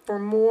for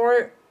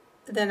more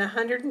than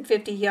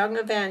 150 young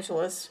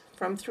evangelists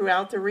from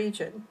throughout the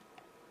region.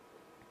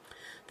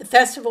 The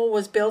festival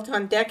was built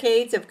on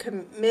decades of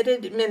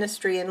committed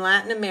ministry in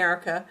Latin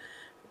America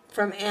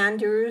from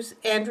Andrew's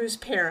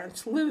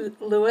parents,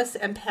 Louis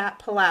and Pat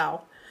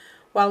Palau.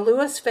 While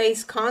Louis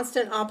faced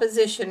constant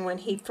opposition when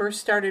he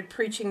first started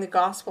preaching the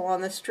gospel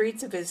on the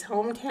streets of his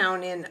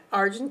hometown in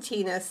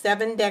Argentina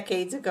 7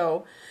 decades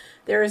ago,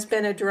 there has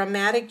been a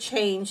dramatic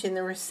change in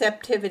the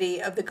receptivity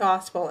of the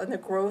gospel and the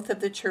growth of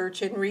the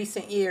church in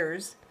recent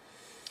years.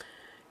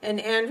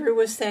 And Andrew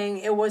was saying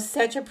it was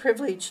such a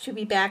privilege to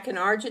be back in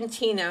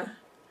Argentina,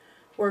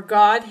 where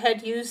God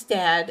had used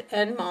Dad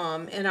and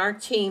Mom and our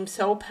team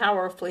so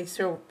powerfully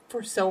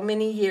for so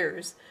many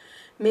years.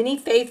 Many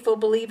faithful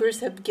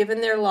believers have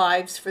given their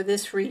lives for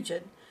this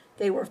region.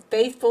 They were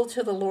faithful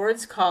to the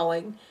Lord's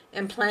calling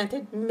and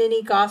planted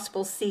many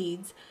gospel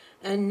seeds.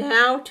 And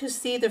now to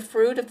see the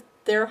fruit of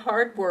their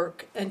hard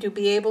work and to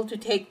be able to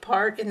take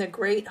part in the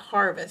great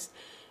harvest,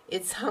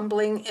 it's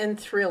humbling and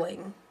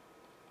thrilling.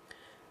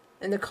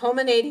 And the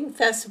culminating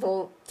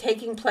festival,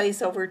 taking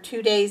place over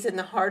 2 days in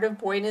the heart of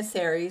Buenos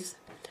Aires,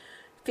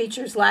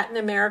 features Latin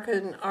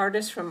American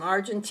artists from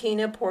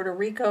Argentina, Puerto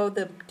Rico,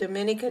 the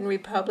Dominican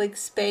Republic,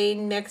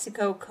 Spain,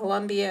 Mexico,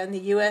 Colombia, and the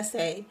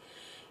USA.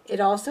 It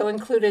also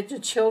included a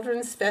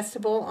children's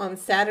festival on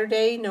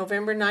Saturday,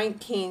 November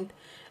 19th,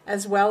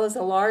 as well as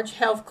a large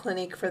health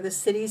clinic for the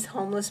city's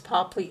homeless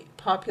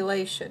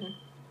population.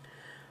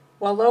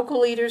 While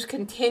local leaders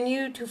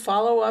continue to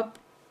follow up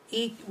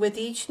with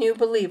each new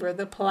believer,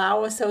 the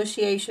Palau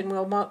Association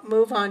will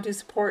move on to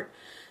support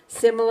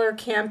similar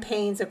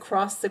campaigns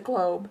across the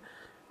globe.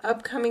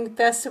 Upcoming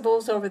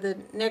festivals over the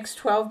next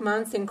 12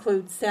 months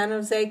include San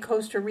Jose,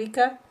 Costa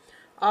Rica,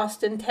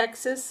 Austin,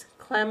 Texas,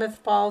 Klamath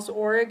Falls,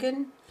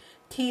 Oregon,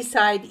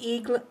 Teesside,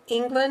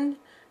 England,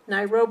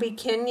 Nairobi,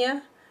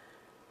 Kenya,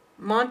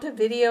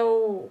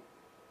 Montevideo,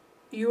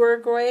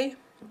 Uruguay,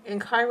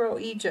 and Cairo,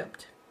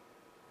 Egypt.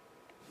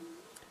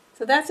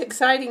 So that's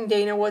exciting,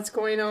 Dana, what's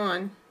going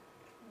on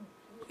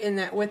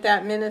with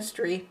that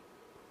ministry.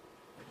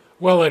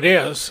 Well, it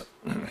is.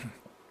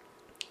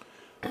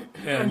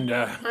 And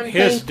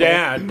his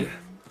dad,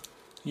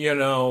 he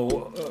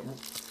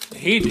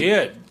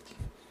did,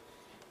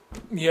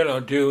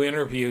 do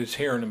interviews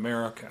here in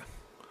America.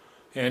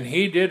 And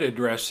he did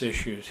address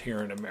issues here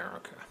in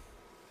America.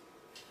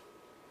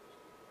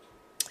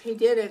 He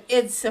did it.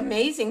 It's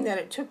amazing that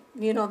it took,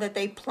 that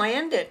they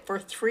planned it for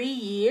 3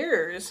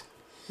 years.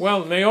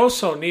 Well, they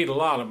also need a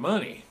lot of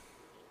money.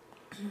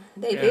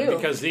 They do.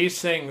 Because these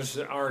things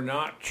are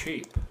not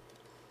cheap.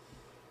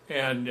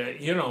 And,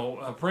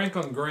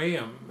 Franklin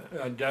Graham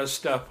does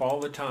stuff all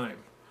the time.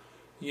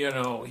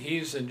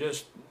 He's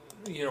just,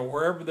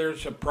 wherever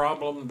there's a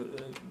problem,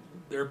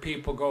 their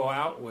people go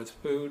out with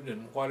food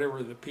and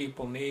whatever the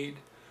people need.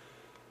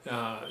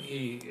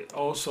 He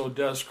also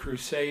does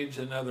crusades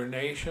in other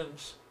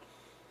nations.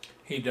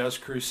 He does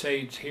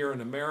crusades here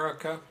in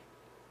America.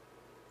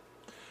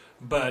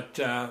 But,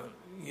 I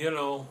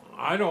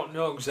don't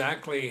know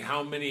exactly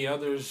how many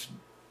others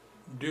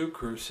do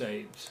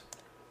crusades.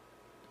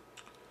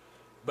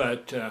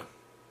 But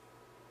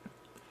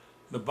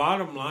the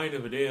bottom line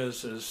of it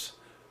is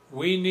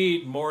we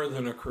need more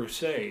than a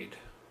crusade.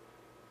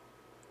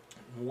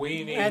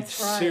 We need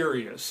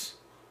serious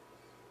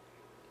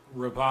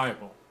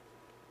revival.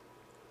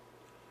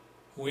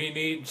 We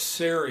need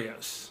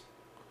serious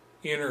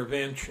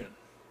intervention.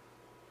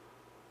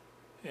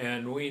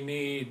 And we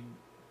need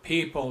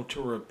people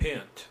to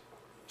repent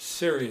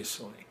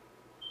seriously.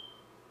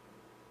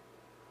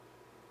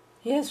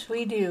 Yes,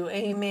 we do.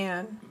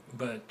 Amen.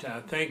 But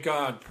thank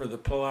God for the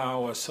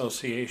Palau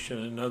Association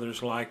and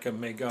others like them.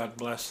 May God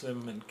bless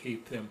them and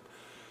keep them.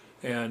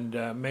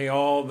 And may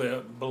all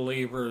the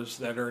believers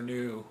that are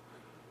new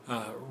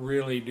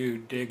really do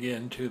dig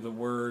into the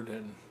Word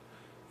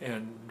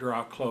and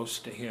draw close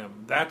to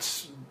Him.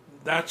 That's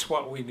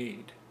what we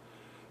need.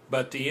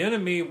 But the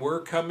enemy,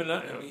 we're coming,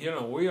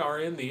 we are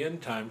in the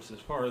end times as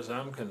far as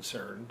I'm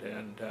concerned.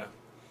 And,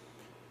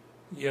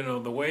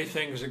 the way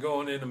things are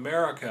going in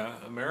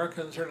America,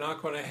 Americans are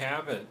not going to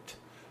have it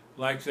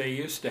like they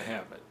used to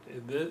have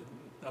it.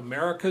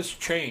 America's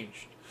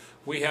changed.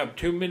 We have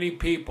too many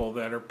people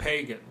that are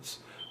pagans.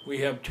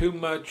 We have too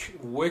much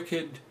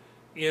wicked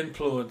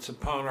influence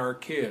upon our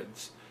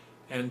kids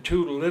and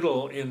too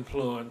little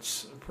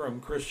influence from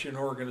Christian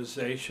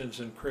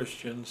organizations and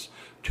Christians,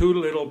 too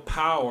little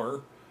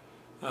power.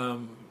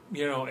 And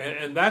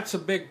that's a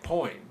big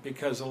point,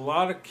 because a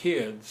lot of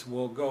kids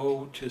will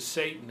go to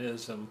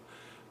Satanism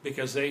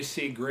because they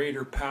see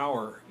greater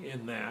power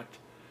in that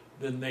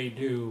than they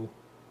do,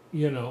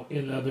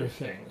 in other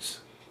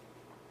things.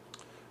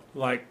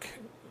 Like,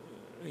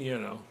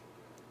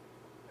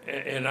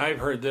 and I've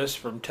heard this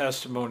from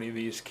testimony of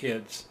these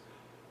kids,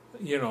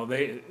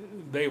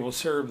 they will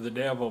serve the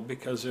devil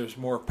because there's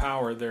more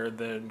power there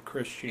than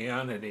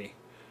Christianity.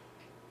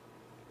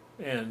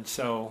 And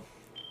so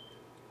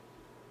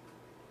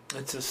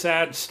it's a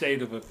sad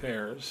state of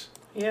affairs.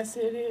 Yes,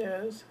 it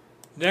is.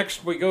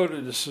 Next, we go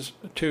to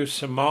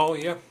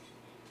Somalia.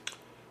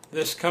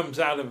 This comes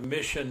out of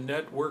Mission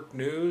Network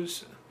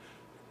News.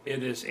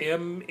 It is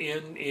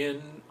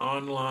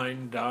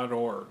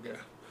mnnonline.org.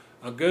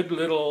 A good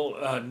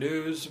little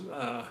news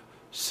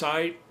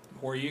site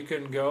where you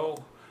can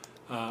go,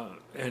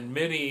 and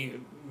many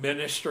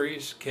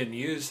ministries can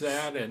use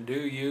that and do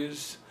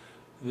use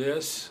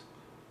this.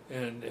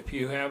 And if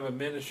you have a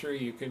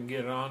ministry, you can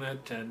get on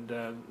it,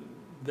 and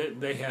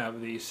they have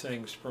these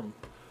things from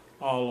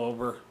all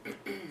over.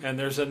 And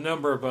there's a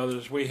number of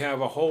others. We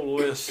have a whole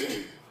list.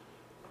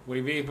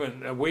 We've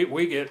even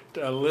we get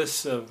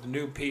lists of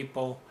new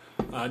people,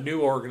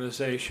 new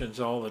organizations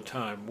all the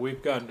time.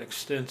 We've got an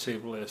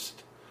extensive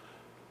list.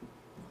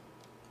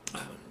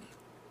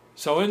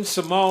 So in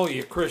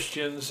Somalia,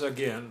 Christians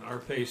again are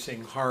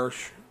facing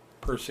harsh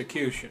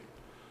persecution.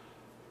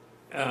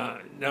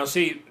 Now,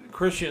 see,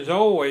 Christians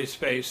always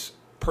face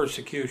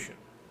persecution.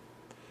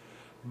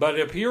 But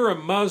if you're a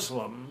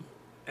Muslim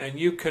and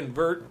you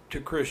convert to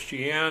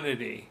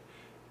Christianity,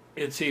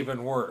 it's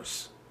even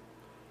worse.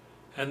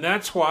 And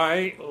that's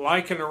why,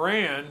 like in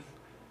Iran,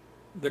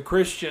 the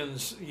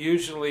Christians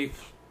usually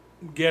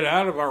get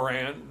out of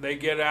Iran, they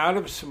get out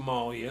of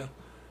Somalia,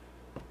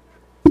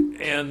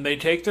 and they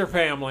take their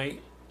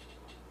family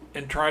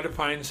and try to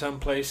find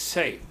someplace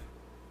safe.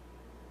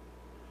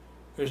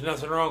 There's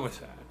nothing wrong with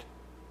that.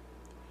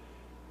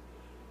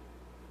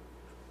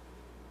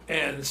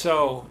 And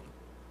so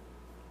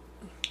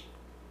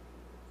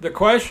the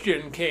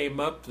question came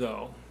up,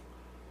 though,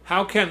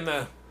 how can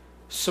the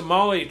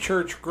Somali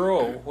church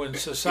grow when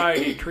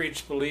society treats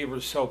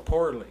believers so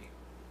poorly?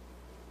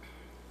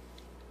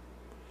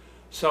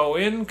 So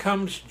in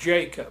comes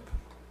Jacob,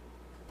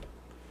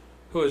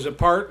 who is a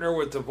partner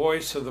with the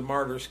Voice of the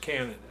Martyrs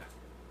Canada.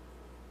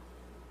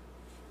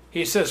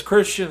 He says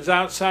Christians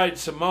outside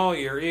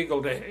Somalia are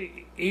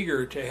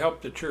eager to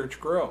help the church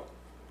grow.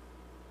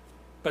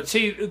 But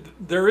see,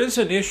 there is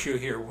an issue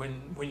here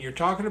when you're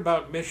talking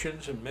about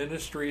missions and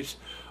ministries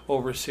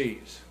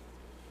overseas.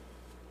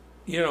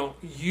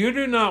 You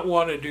do not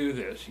want to do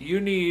this. You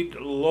need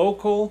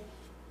local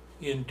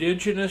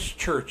indigenous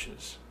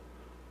churches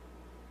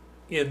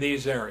in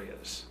these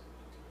areas.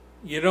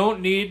 You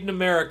don't need an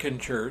American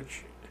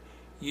church.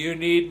 You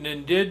need an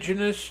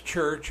indigenous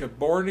church of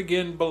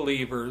born-again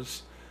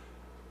believers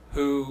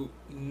who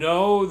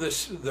know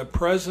the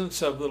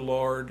presence of the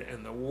Lord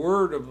and the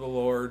word of the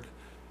Lord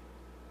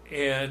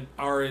and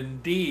are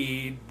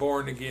indeed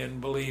born-again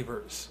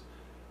believers.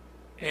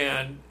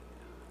 And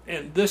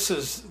this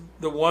is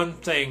the one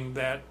thing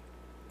that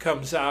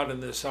comes out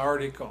in this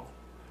article.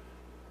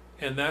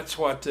 And that's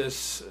what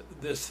this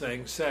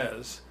thing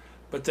says.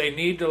 But they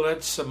need to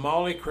let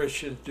Somali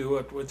Christians do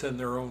it within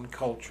their own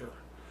culture.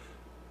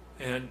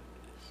 And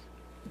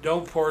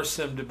don't force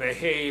them to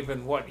behave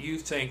in what you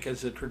think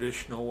is a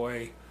traditional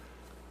way.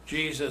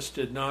 Jesus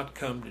did not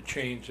come to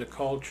change the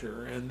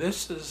culture. And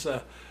this is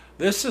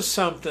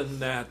something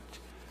that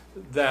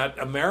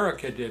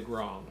America did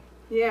wrong.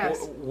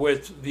 Yes.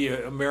 with the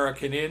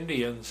American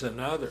Indians and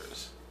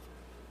others.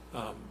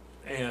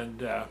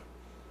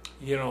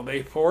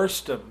 They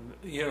forced them,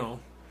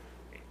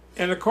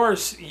 And of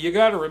course, you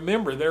got to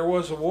remember, there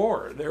was a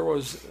war. There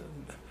was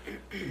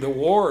the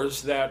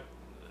wars that,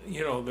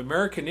 the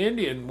American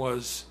Indian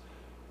was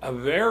a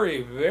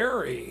very,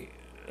 very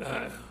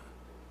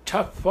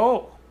tough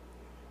foe.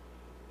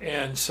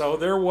 And so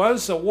there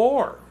was a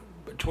war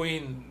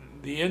between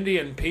the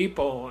Indian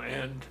people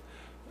and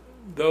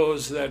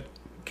those that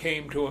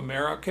came to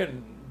America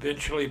and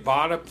eventually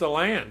bought up the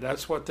land.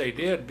 That's what they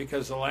did,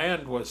 because the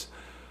land was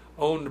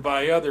owned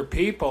by other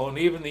people, and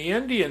even the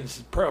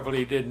Indians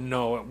probably didn't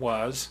know it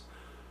was.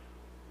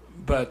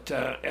 But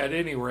at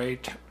any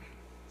rate,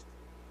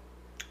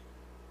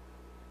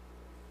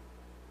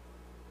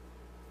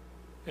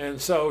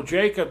 and so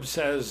Jacob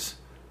says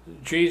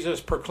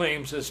Jesus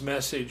proclaims his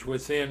message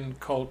within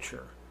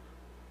culture.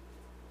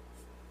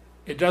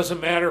 It doesn't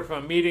matter if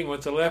I'm eating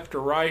with the left or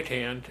right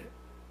hand.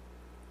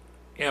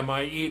 Am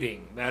I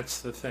eating? That's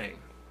the thing.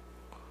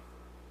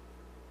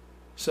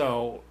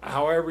 So,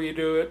 however you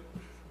do it,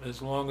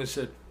 as long as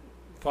it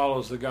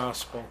follows the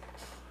gospel.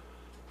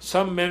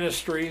 Some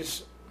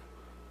ministries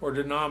or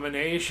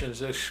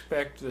denominations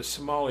expect the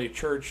Somali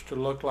church to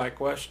look like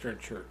Western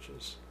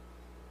churches.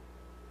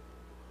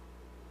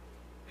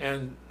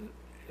 And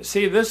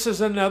see, this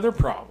is another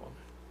problem.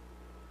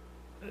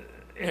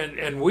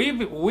 And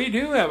we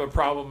do have a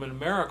problem in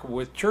America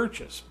with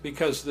churches,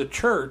 because the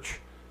church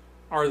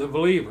are the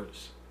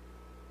believers.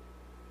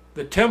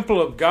 The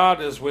temple of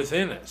God is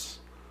within us.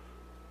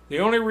 The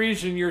only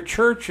reason your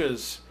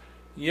churches,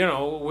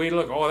 we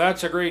look, oh,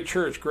 that's a great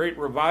church, great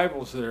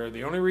revivals there.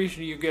 The only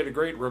reason you get a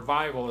great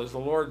revival is the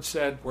Lord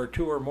said, where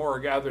two or more are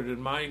gathered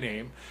in my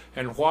name.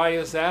 And why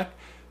is that?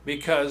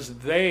 Because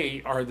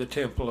they are the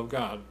temple of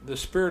God. The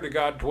Spirit of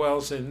God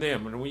dwells in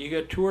them. And when you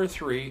get two or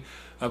three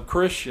of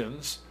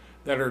Christians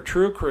that are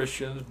true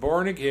Christians,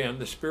 born again,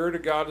 the Spirit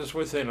of God is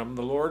within them.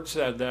 The Lord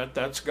said that.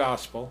 That's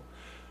gospel.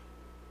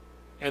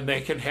 And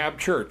they can have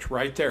church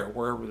right there,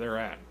 wherever they're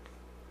at.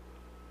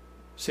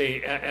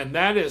 See, and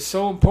that is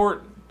so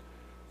important,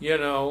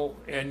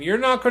 and you're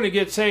not going to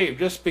get saved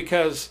just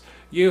because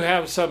you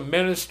have some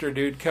minister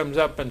dude comes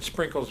up and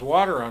sprinkles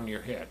water on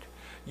your head.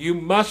 You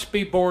must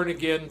be born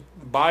again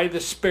by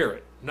the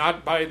Spirit,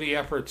 not by the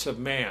efforts of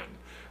man.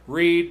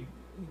 Read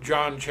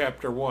John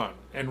chapter 1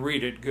 and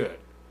read it good.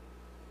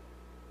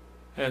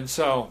 And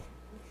so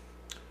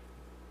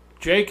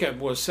Jacob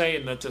was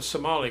saying that the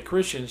Somali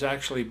Christians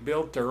actually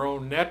built their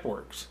own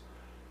networks.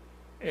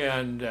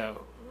 And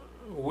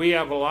we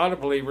have a lot of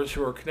believers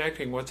who are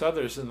connecting with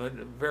others in the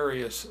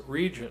various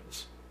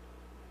regions.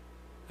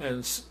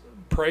 And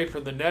pray for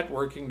the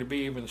networking to be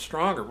even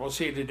stronger. Well,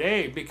 see,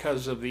 today,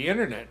 because of the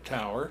internet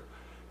tower,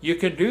 you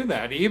can do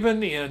that,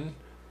 even in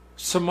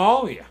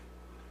Somalia.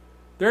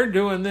 They're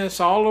doing this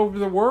all over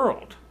the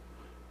world,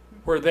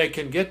 where they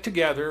can get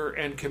together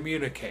and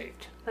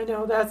communicate. I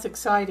know, that's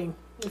exciting.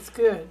 It's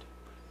good.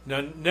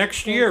 Now,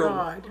 next year,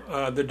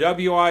 the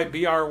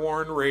WIBR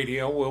Warren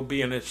Radio will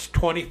be in its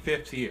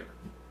 25th year.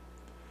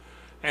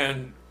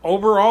 And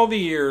over all the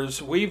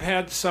years, we've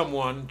had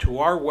someone to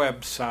our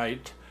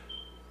website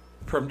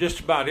from just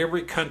about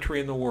every country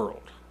in the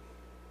world.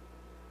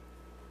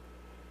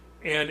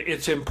 And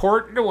it's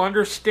important to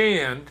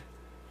understand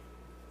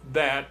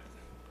that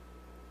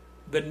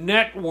the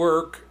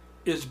network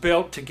is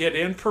built to get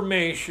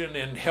information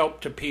and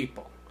help to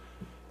people.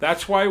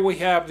 That's why we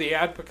have the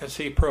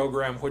advocacy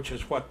program, which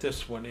is what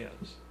this one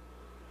is.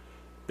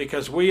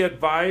 Because we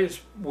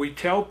advise, we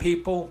tell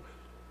people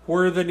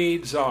where the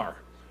needs are.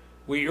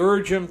 We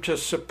urge them to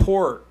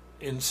support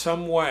in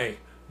some way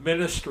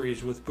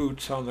ministries with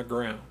boots on the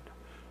ground.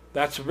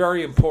 That's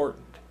very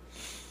important.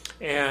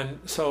 And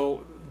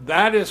so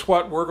that is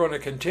what we're going to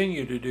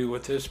continue to do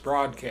with this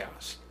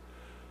broadcast,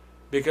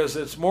 because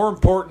it's more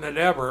important than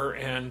ever.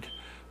 And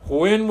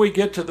when we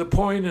get to the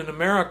point in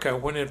America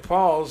when it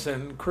falls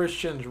and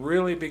Christians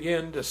really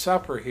begin to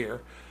suffer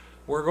here,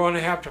 we're going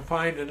to have to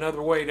find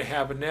another way to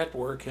have a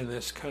network in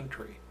this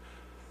country.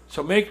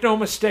 So make no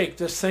mistake,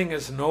 this thing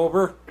isn't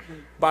over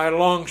by a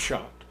long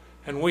shot.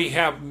 And we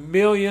have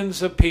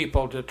millions of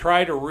people to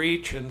try to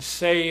reach and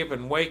save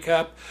and wake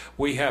up.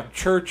 We have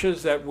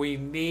churches that we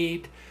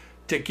need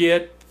to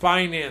get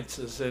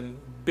finances and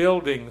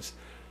buildings.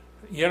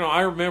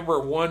 I remember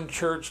one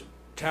church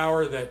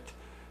tower that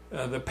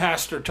the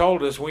pastor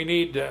told us we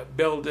need to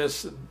build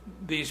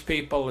these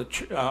people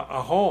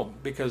a home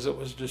because it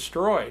was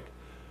destroyed.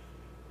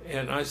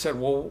 And I said,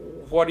 well,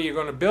 what are you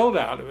going to build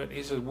out of it?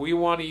 He said, we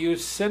want to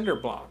use cinder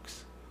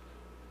blocks.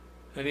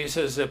 And he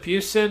says, if you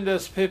send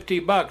us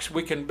 $50,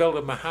 we can build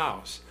them a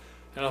house.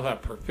 And I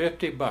thought, for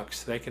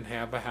 $50, they can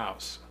have a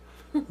house.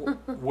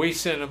 We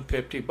sent them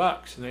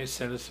 $50, and they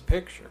sent us a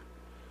picture.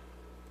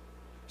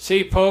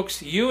 See,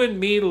 folks, you and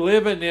me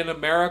living in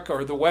America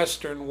or the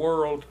Western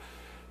world,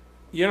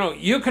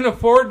 you can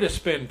afford to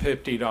spend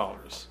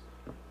 $50.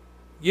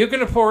 You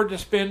can afford to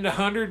spend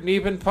 $100 and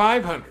even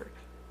 $500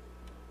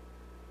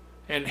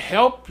 and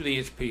help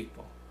these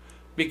people.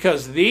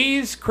 Because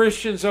these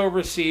Christians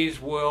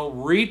overseas will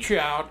reach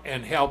out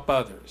and help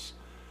others.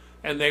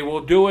 And they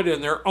will do it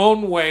in their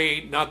own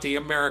way, not the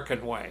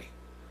American way.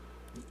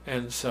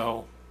 And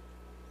so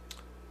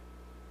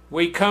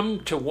we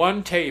come to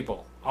one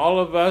table. All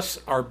of us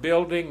are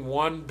building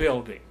one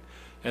building.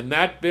 And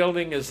that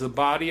building is the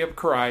body of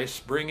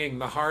Christ, bringing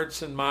the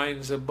hearts and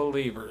minds of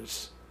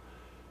believers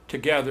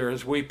together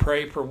as we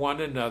pray for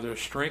one another,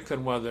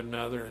 strengthen one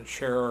another, and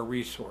share our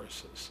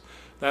resources.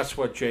 That's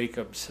what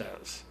Jacob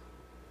says.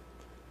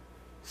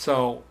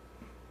 So,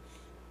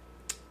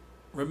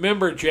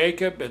 remember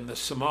Jacob and the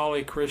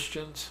Somali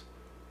Christians,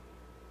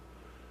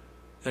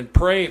 and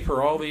pray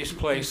for all these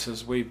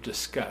places we've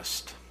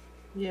discussed.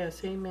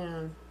 Yes,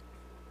 amen.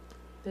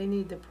 They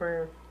need the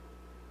prayer.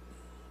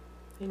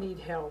 They need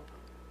help.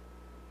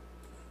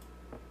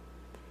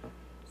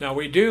 Now,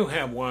 we do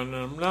have one, and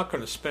I'm not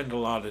going to spend a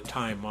lot of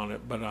time on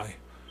it, but I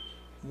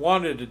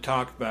wanted to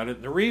talk about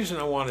it. The reason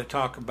I want to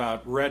talk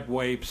about red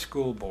wave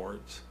school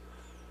boards,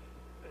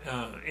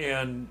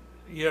 and,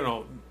 you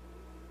know,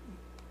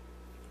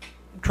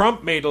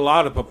 Trump made a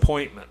lot of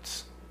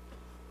appointments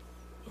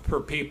for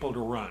people to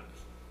run.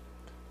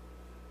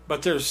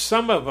 But there's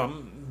some of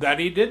them that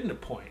he didn't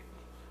appoint,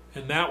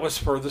 and that was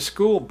for the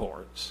school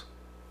boards.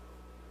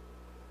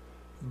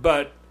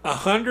 But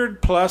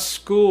 100+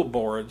 school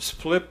boards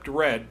flipped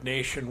red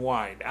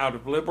nationwide, out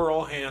of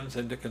liberal hands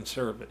into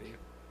conservative.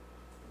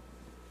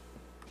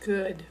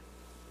 Good.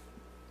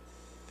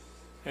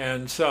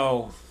 And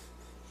so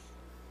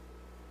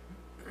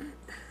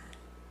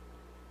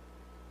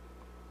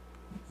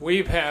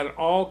we've had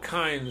all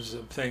kinds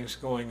of things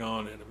going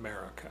on in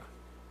America.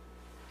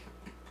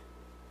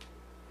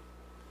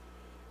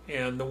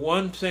 And the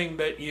one thing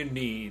that you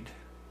need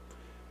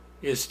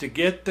is to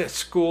get the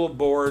school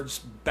boards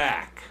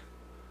back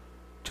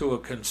to a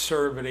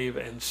conservative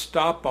and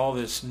stop all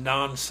this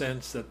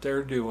nonsense that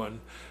they're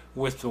doing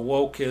with the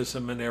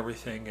wokeism and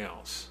everything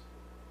else.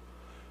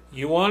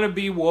 You want to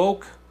be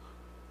woke?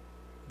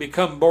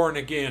 Become born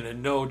again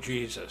and know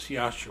Jesus,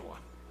 Yeshua.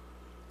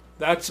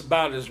 That's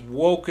about as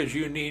woke as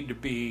you need to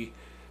be,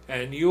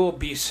 and you will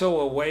be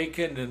so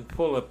awakened and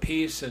full of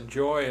peace and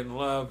joy and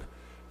love,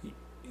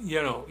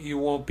 you know, you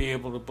won't be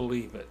able to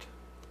believe it.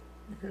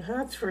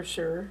 That's for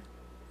sure.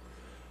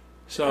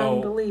 So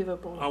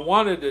unbelievable. I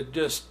wanted to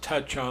just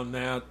touch on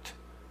that.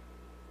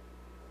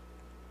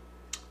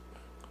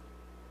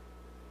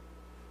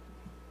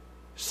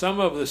 Some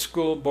of the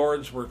school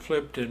boards were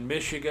flipped in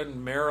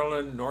Michigan,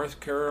 Maryland, North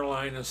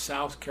Carolina,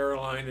 South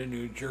Carolina,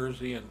 New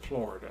Jersey, and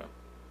Florida.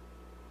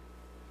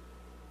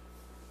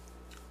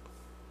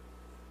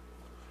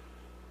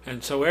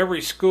 And so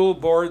every school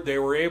board they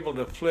were able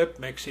to flip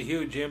makes a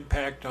huge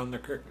impact on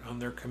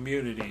their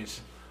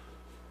communities.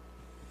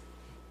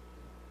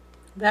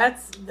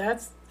 That's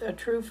a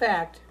true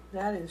fact.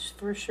 That is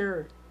for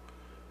sure.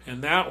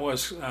 And that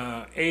was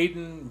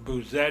Aidan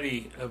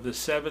Buzzetti of the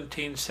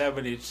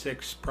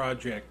 1776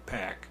 Project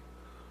PAC.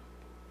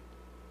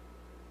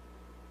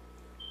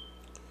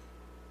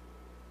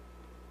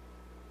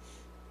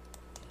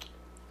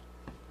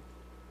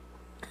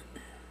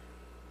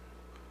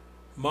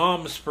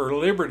 Moms for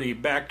Liberty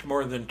backed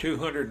more than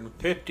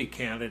 250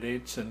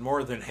 candidates, and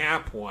more than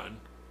half won.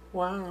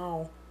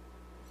 Wow.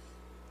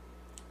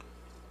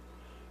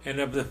 And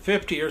of the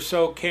 50 or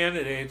so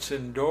candidates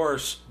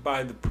endorsed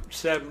by the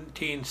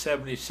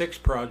 1776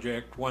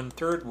 Project,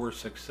 1/3 were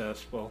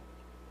successful.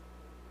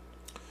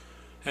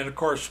 And of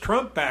course,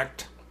 Trump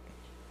backed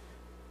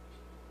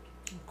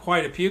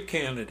quite a few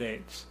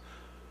candidates,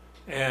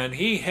 and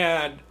he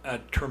had a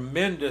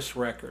tremendous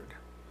record.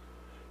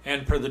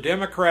 And for the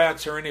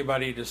Democrats or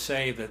anybody to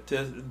say that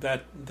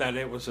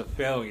it was a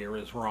failure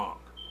is wrong.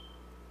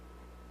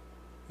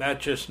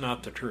 That's just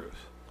not the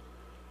truth.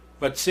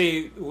 But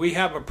see, we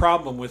have a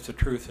problem with the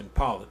truth in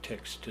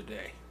politics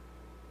today.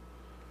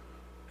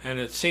 And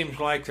it seems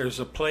like there's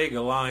a plague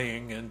of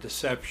lying and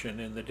deception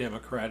in the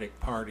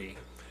Democratic Party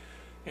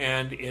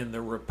and in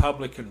the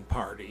Republican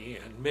Party,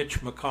 and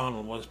Mitch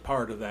McConnell was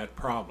part of that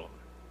problem.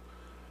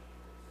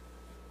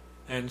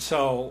 And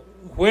so,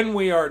 when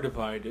we are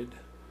divided,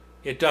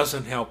 it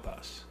doesn't help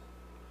us.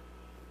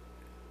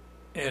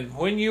 And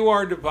when you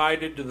are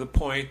divided to the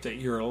point that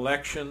your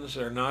elections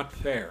are not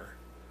fair,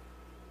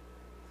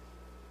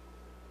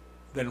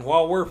 then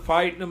while we're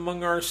fighting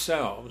among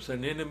ourselves,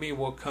 an enemy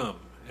will come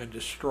and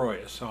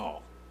destroy us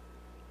all.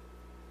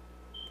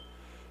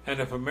 And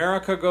if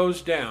America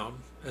goes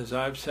down, as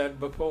I've said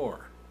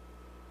before,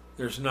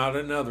 there's not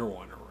another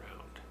one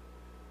around.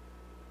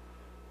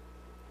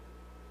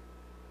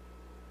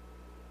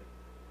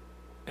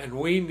 And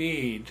we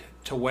need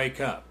to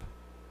wake up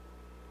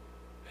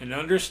and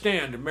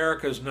understand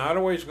America's not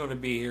always going to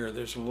be here.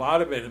 There's a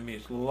lot of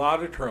enemies, a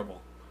lot of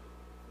trouble.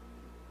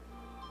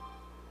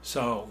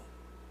 So,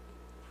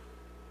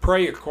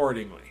 pray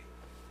accordingly.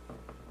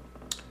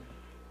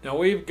 Now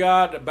we've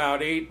got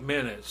about 8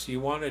 minutes. You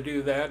want to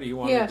do that? Or you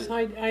want yes, to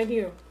I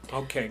do.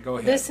 Okay, go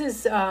ahead. This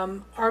is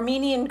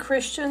Armenian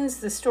Christians.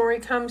 The story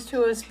comes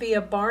to us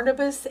via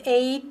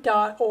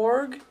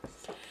BarnabasAid.org.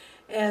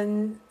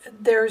 And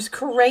there's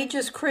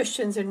courageous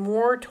Christians in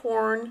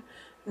war-torn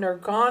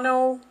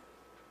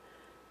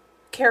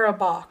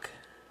Nagorno-Karabakh,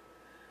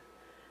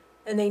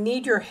 and they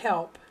need your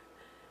help.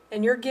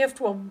 And your gift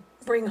will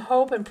bring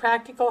hope and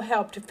practical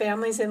help to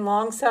families in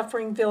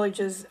long-suffering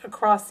villages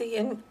across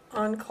the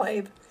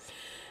enclave.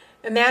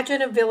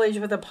 Imagine a village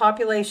with a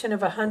population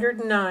of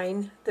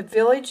 109. The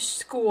village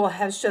school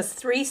has just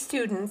 3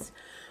 students.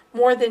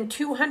 More than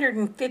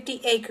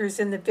 250 acres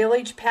in the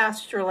village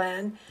pasture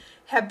land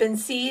have been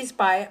seized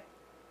by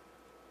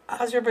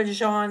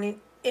Azerbaijani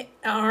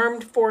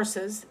armed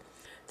forces.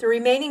 The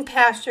remaining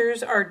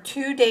pastures are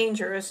too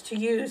dangerous to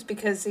use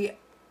because the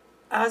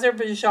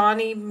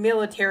Azerbaijani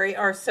military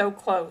are so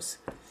close.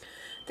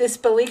 This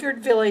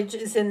beleaguered village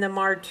is in the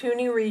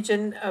Martuni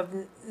region of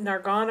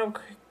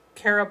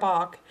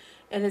Nagorno-Karabakh,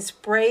 and its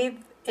brave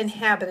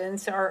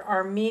inhabitants are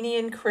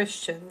Armenian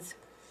Christians.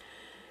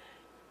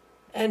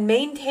 And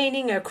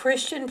maintaining a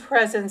Christian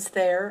presence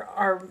there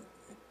are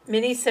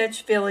many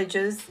such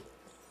villages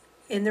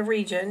in the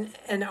region.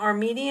 An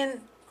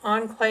Armenian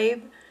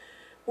enclave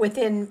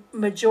within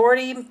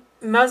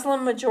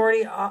Muslim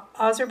majority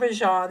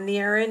Azerbaijan.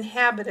 Their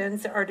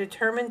inhabitants are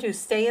determined to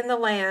stay in the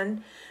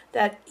land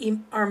that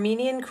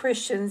Armenian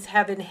Christians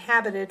have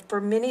inhabited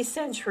for many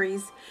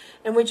centuries,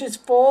 and which is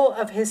full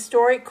of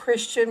historic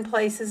Christian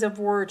places of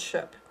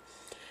worship.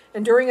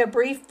 And during a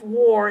brief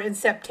war in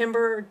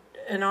September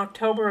and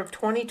October of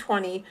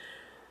 2020,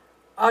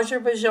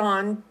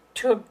 Azerbaijan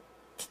took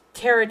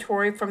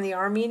territory from the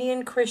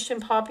Armenian Christian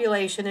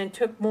population and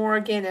took more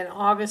again in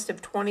August of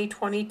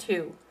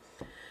 2022.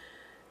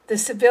 The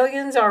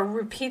civilians are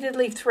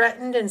repeatedly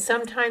threatened and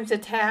sometimes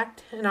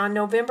attacked, and on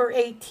November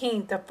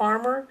 18th, a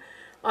farmer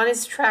on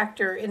his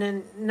tractor in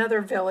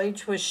another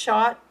village was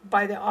shot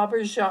by the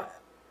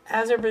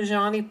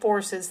Azerbaijani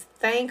forces.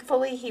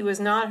 Thankfully, he was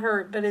not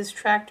hurt, but his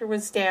tractor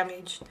was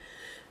damaged.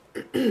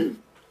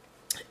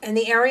 And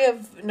the area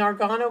of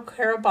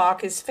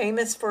Nagorno-Karabakh is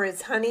famous for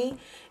its honey,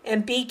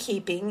 and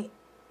beekeeping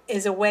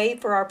is a way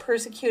for our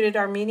persecuted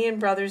Armenian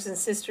brothers and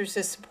sisters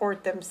to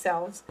support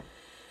themselves.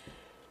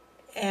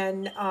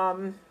 And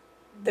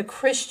the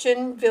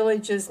Christian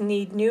villages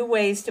need new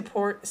ways to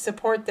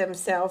support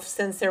themselves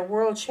since their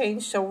world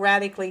changed so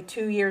radically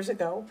 2 years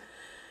ago.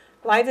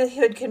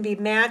 Livelihood can be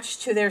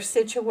matched to their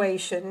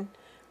situation.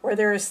 Where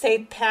there is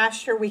safe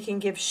pasture, we can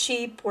give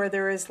sheep. Where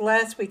there is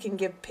less, we can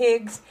give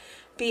pigs.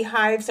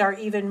 Beehives are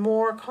even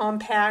more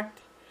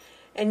compact.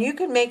 And you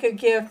can make a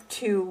gift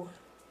to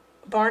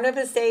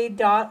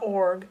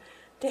barnabasaid.org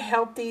to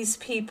help these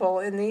people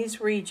in these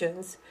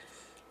regions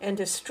and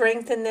to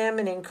strengthen them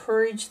and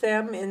encourage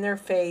them in their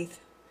faith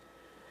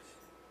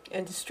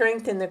and to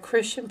strengthen the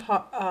Christian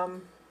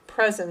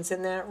presence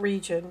in that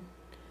region.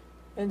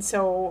 And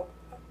so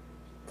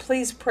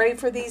please pray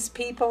for these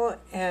people,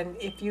 and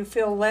if you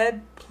feel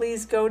led,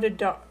 please go to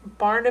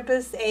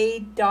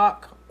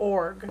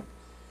barnabasaid.org.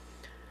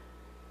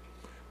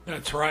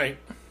 That's right.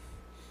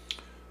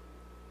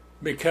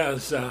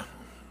 Because,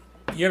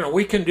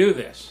 we can do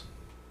this.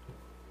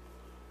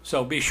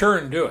 So be sure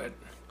and do it.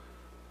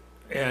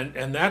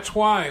 And that's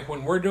why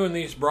when we're doing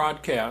these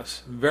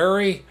broadcasts,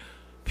 very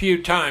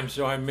few times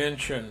do I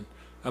mention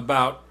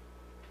about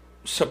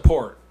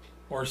support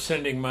or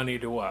sending money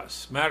to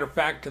us. Matter of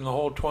fact, in the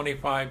whole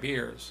 25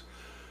 years,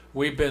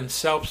 we've been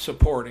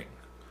self-supporting.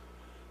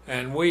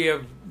 And we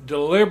have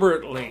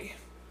deliberately,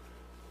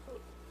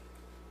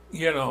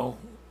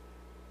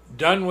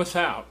 done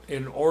without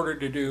in order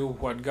to do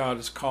what God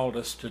has called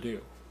us to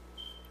do.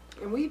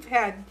 And we've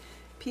had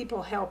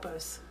people help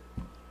us.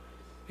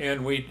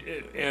 And we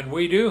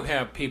do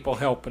have people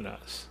helping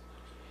us.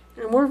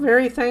 And we're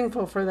very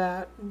thankful for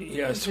that.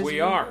 Yes, we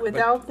are.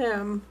 Without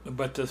them.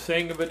 But the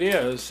thing of it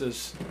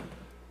is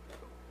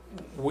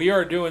we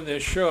are doing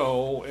this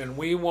show, and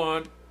we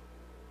want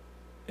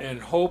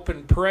and hope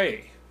and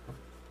pray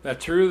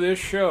that through this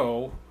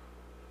show,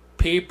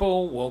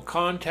 people will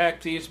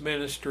contact these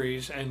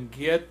ministries and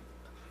get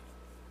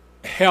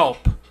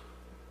help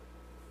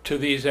to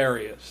these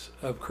areas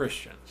of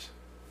Christians.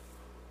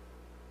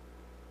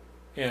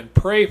 And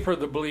pray for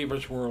the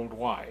believers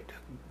worldwide.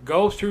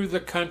 Go through the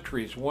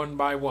countries one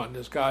by one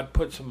as God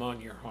puts them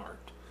on your heart.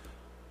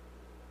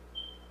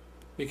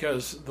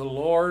 Because the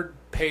Lord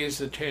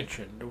pays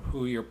attention to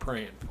who you're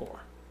praying for.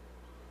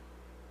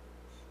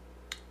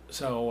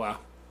 So,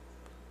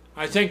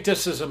 I think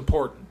this is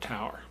important,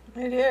 Tower.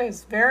 It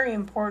is very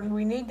important.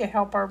 We need to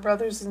help our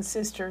brothers and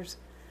sisters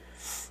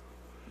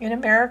in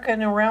America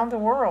and around the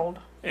world.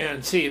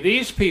 And see,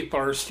 these people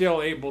are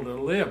still able to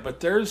live,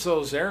 but there's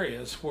those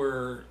areas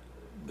where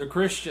the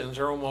Christians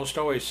are almost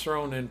always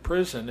thrown in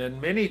prison,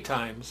 and many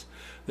times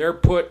they're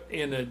put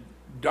in a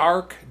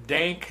dark,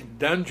 dank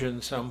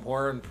dungeon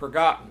somewhere and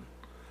forgotten.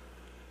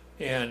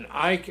 And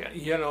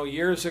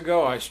years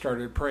ago I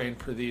started praying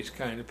for these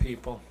kind of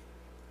people.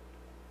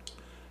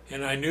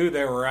 And I knew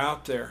they were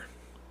out there.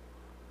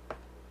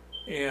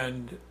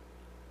 And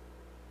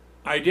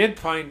I did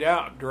find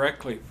out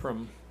directly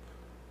from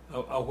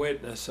a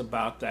witness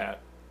about that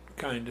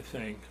kind of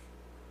thing.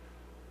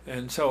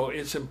 And so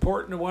it's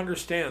important to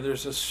understand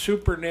there's a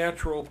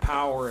supernatural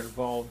power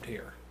involved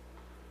here.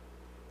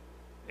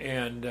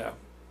 And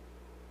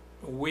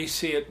we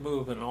see it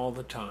moving all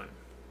the time.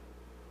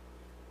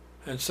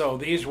 And so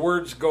these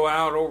words go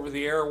out over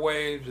the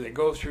airwaves, they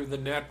go through the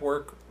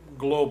network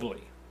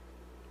globally.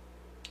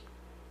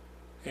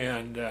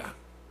 And,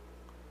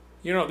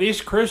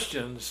 these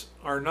Christians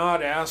are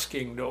not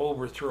asking to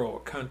overthrow a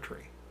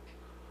country.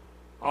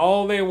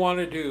 All they want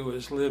to do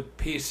is live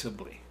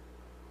peaceably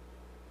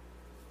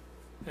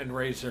and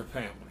raise their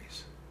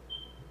families.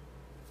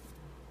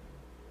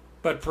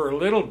 But for a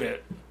little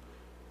bit,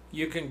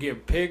 you can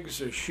give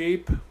pigs or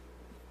sheep,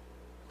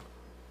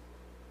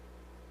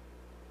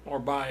 or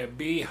buy a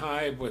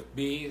beehive with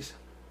bees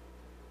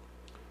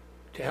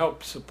to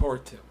help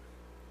support them.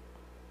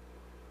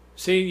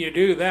 See, you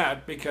do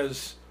that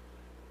because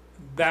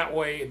that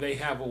way they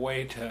have a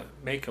way to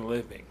make a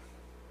living.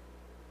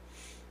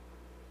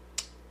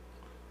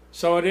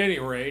 So at any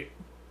rate,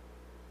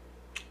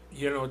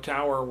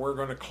 Tower, we're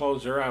going to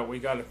close her out. We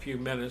got a few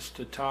minutes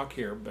to talk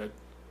here, but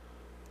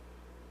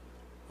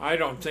I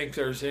don't think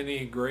there's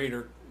any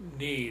greater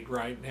need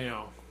right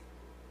now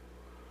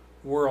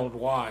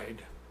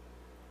worldwide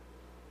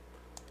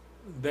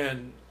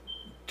than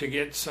to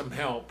get some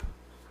help.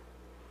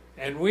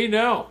 And we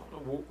know,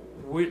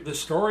 the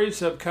stories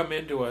have come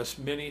into us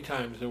many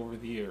times over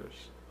the years.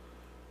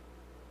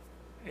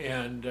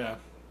 And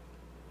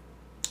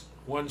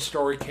one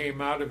story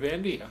came out of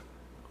India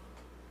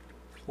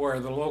where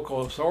the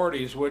local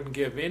authorities wouldn't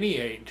give any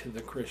aid to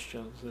the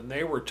Christians, and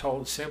they were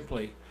told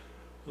simply,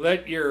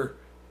 let your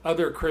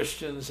other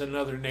Christians and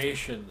other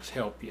nations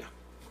help you.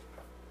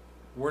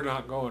 We're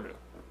not going to.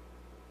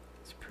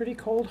 It's pretty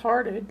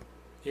cold-hearted.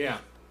 Yeah.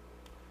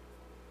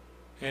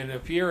 And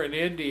if you're in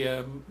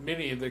India,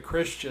 many of the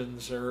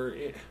Christians are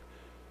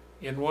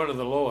in one of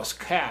the lowest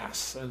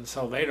castes, and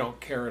so they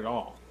don't care at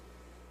all.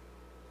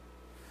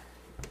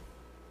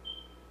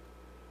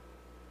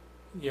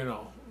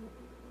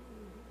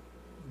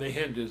 The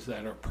Hindus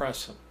that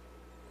oppress them.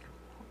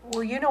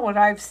 Well, you know what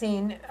I've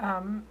seen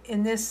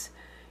in this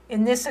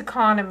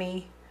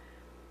economy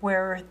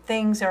where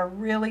things are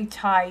really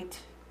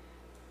tight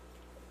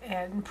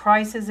and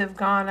prices have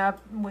gone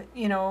up,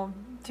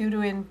 due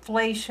to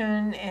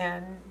inflation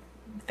and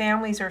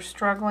families are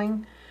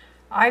struggling.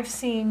 I've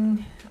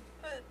seen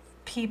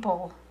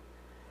people,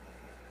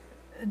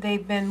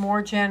 they've been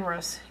more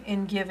generous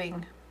in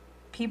giving.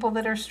 People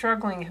that are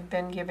struggling have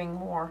been giving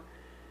more.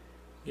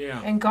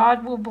 Yeah. And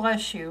God will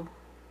bless you.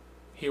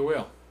 He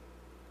will.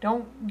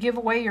 Don't give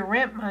away your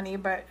rent money,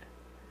 but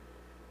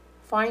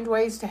find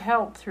ways to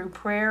help through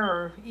prayer,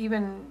 or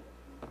even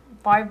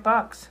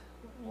 $5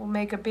 will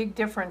make a big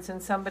difference in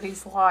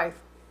somebody's life.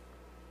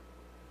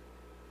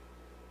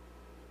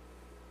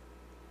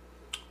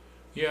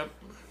 Yep.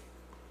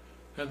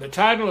 And the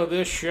title of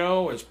this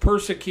show is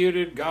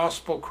Persecuted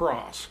Gospel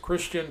Cross,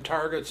 Christian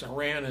Targets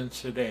Iran and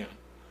Sudan.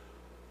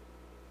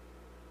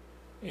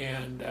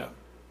 And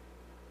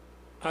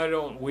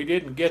we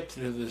didn't get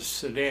to the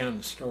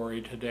Sudan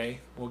story today.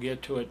 We'll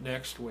get to it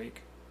next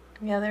week.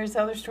 Yeah, there's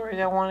other stories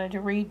I wanted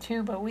to read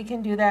too, but we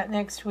can do that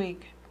next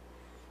week.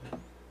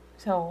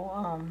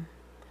 So,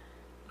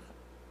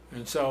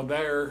 and so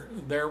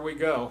there we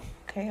go.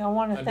 Okay, I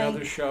want to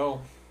another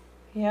show.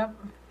 Yep.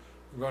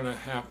 We're going to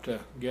have to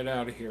get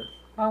out of here.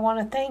 I want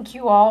to thank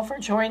you all for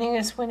joining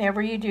us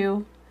whenever you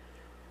do.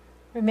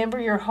 Remember,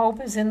 your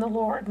hope is in the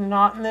Lord,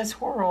 not in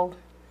this world.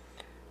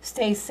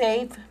 Stay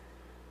safe,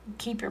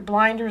 keep your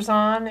blinders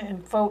on,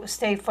 and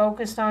stay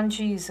focused on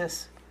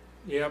Jesus.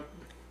 Yep.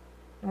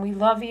 And we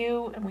love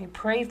you, and we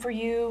pray for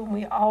you, and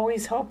we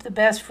always hope the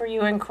best for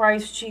you in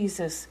Christ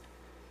Jesus.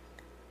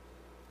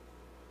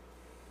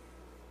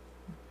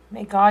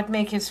 May God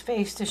make his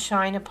face to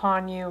shine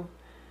upon you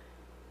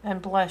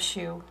and bless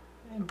you.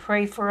 And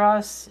pray for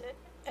us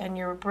and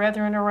your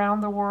brethren around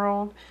the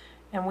world.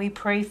 And we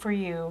pray for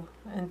you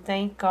and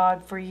thank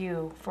God for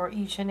you, for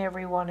each and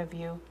every one of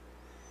you.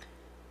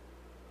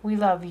 We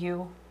love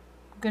you.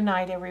 Good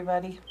night,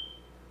 everybody.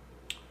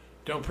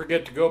 Don't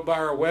forget to go by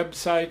our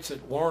websites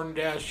at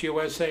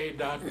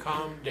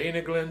warn-usa.com,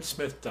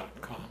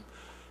 danaglennsmith.com.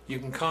 You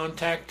can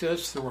contact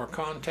us through our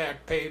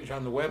contact page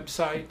on the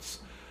websites.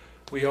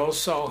 We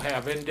also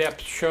have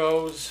in-depth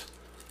shows,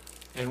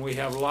 and we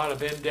have a lot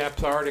of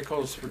in-depth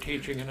articles for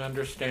teaching and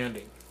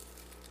understanding.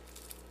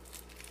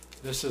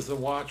 This is The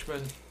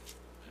Watchman.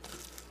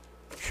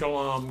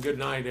 Shalom. Good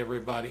night,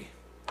 everybody.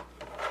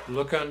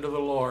 Look unto the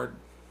Lord.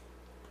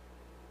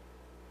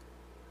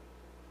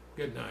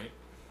 Good night.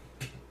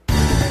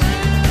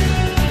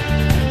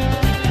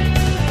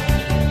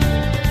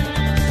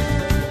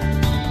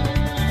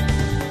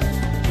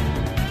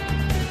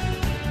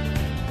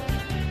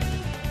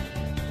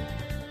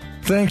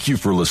 Thank you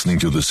for listening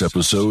to this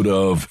episode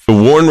of The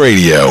Warn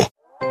Radio.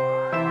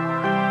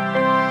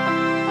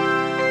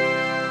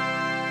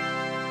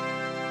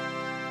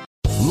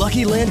 Lucky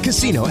Lucky Land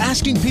Casino,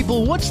 asking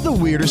people, what's the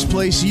weirdest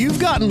place you've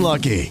gotten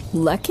lucky?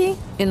 Lucky?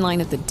 In line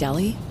at the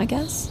deli, I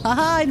guess?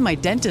 Aha, in my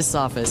dentist's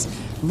office.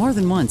 More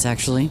than once,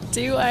 actually.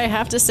 Do I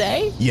have to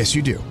say? Yes,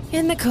 you do.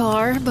 In the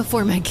car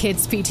before my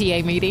kids'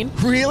 PTA meeting.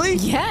 Really?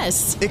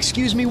 Yes.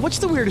 Excuse me, what's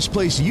the weirdest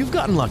place you've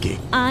gotten lucky?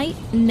 I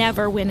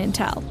never win and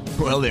tell.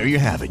 Well, there you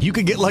have it. You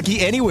can get lucky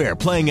anywhere,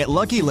 playing at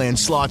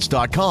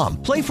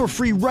LuckyLandSlots.com. Play for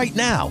free right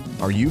now.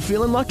 Are you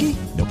feeling lucky?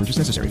 No purchase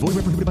necessary. Void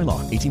where prohibited by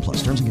law. 18 plus.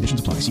 Terms and conditions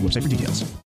apply. See website for details.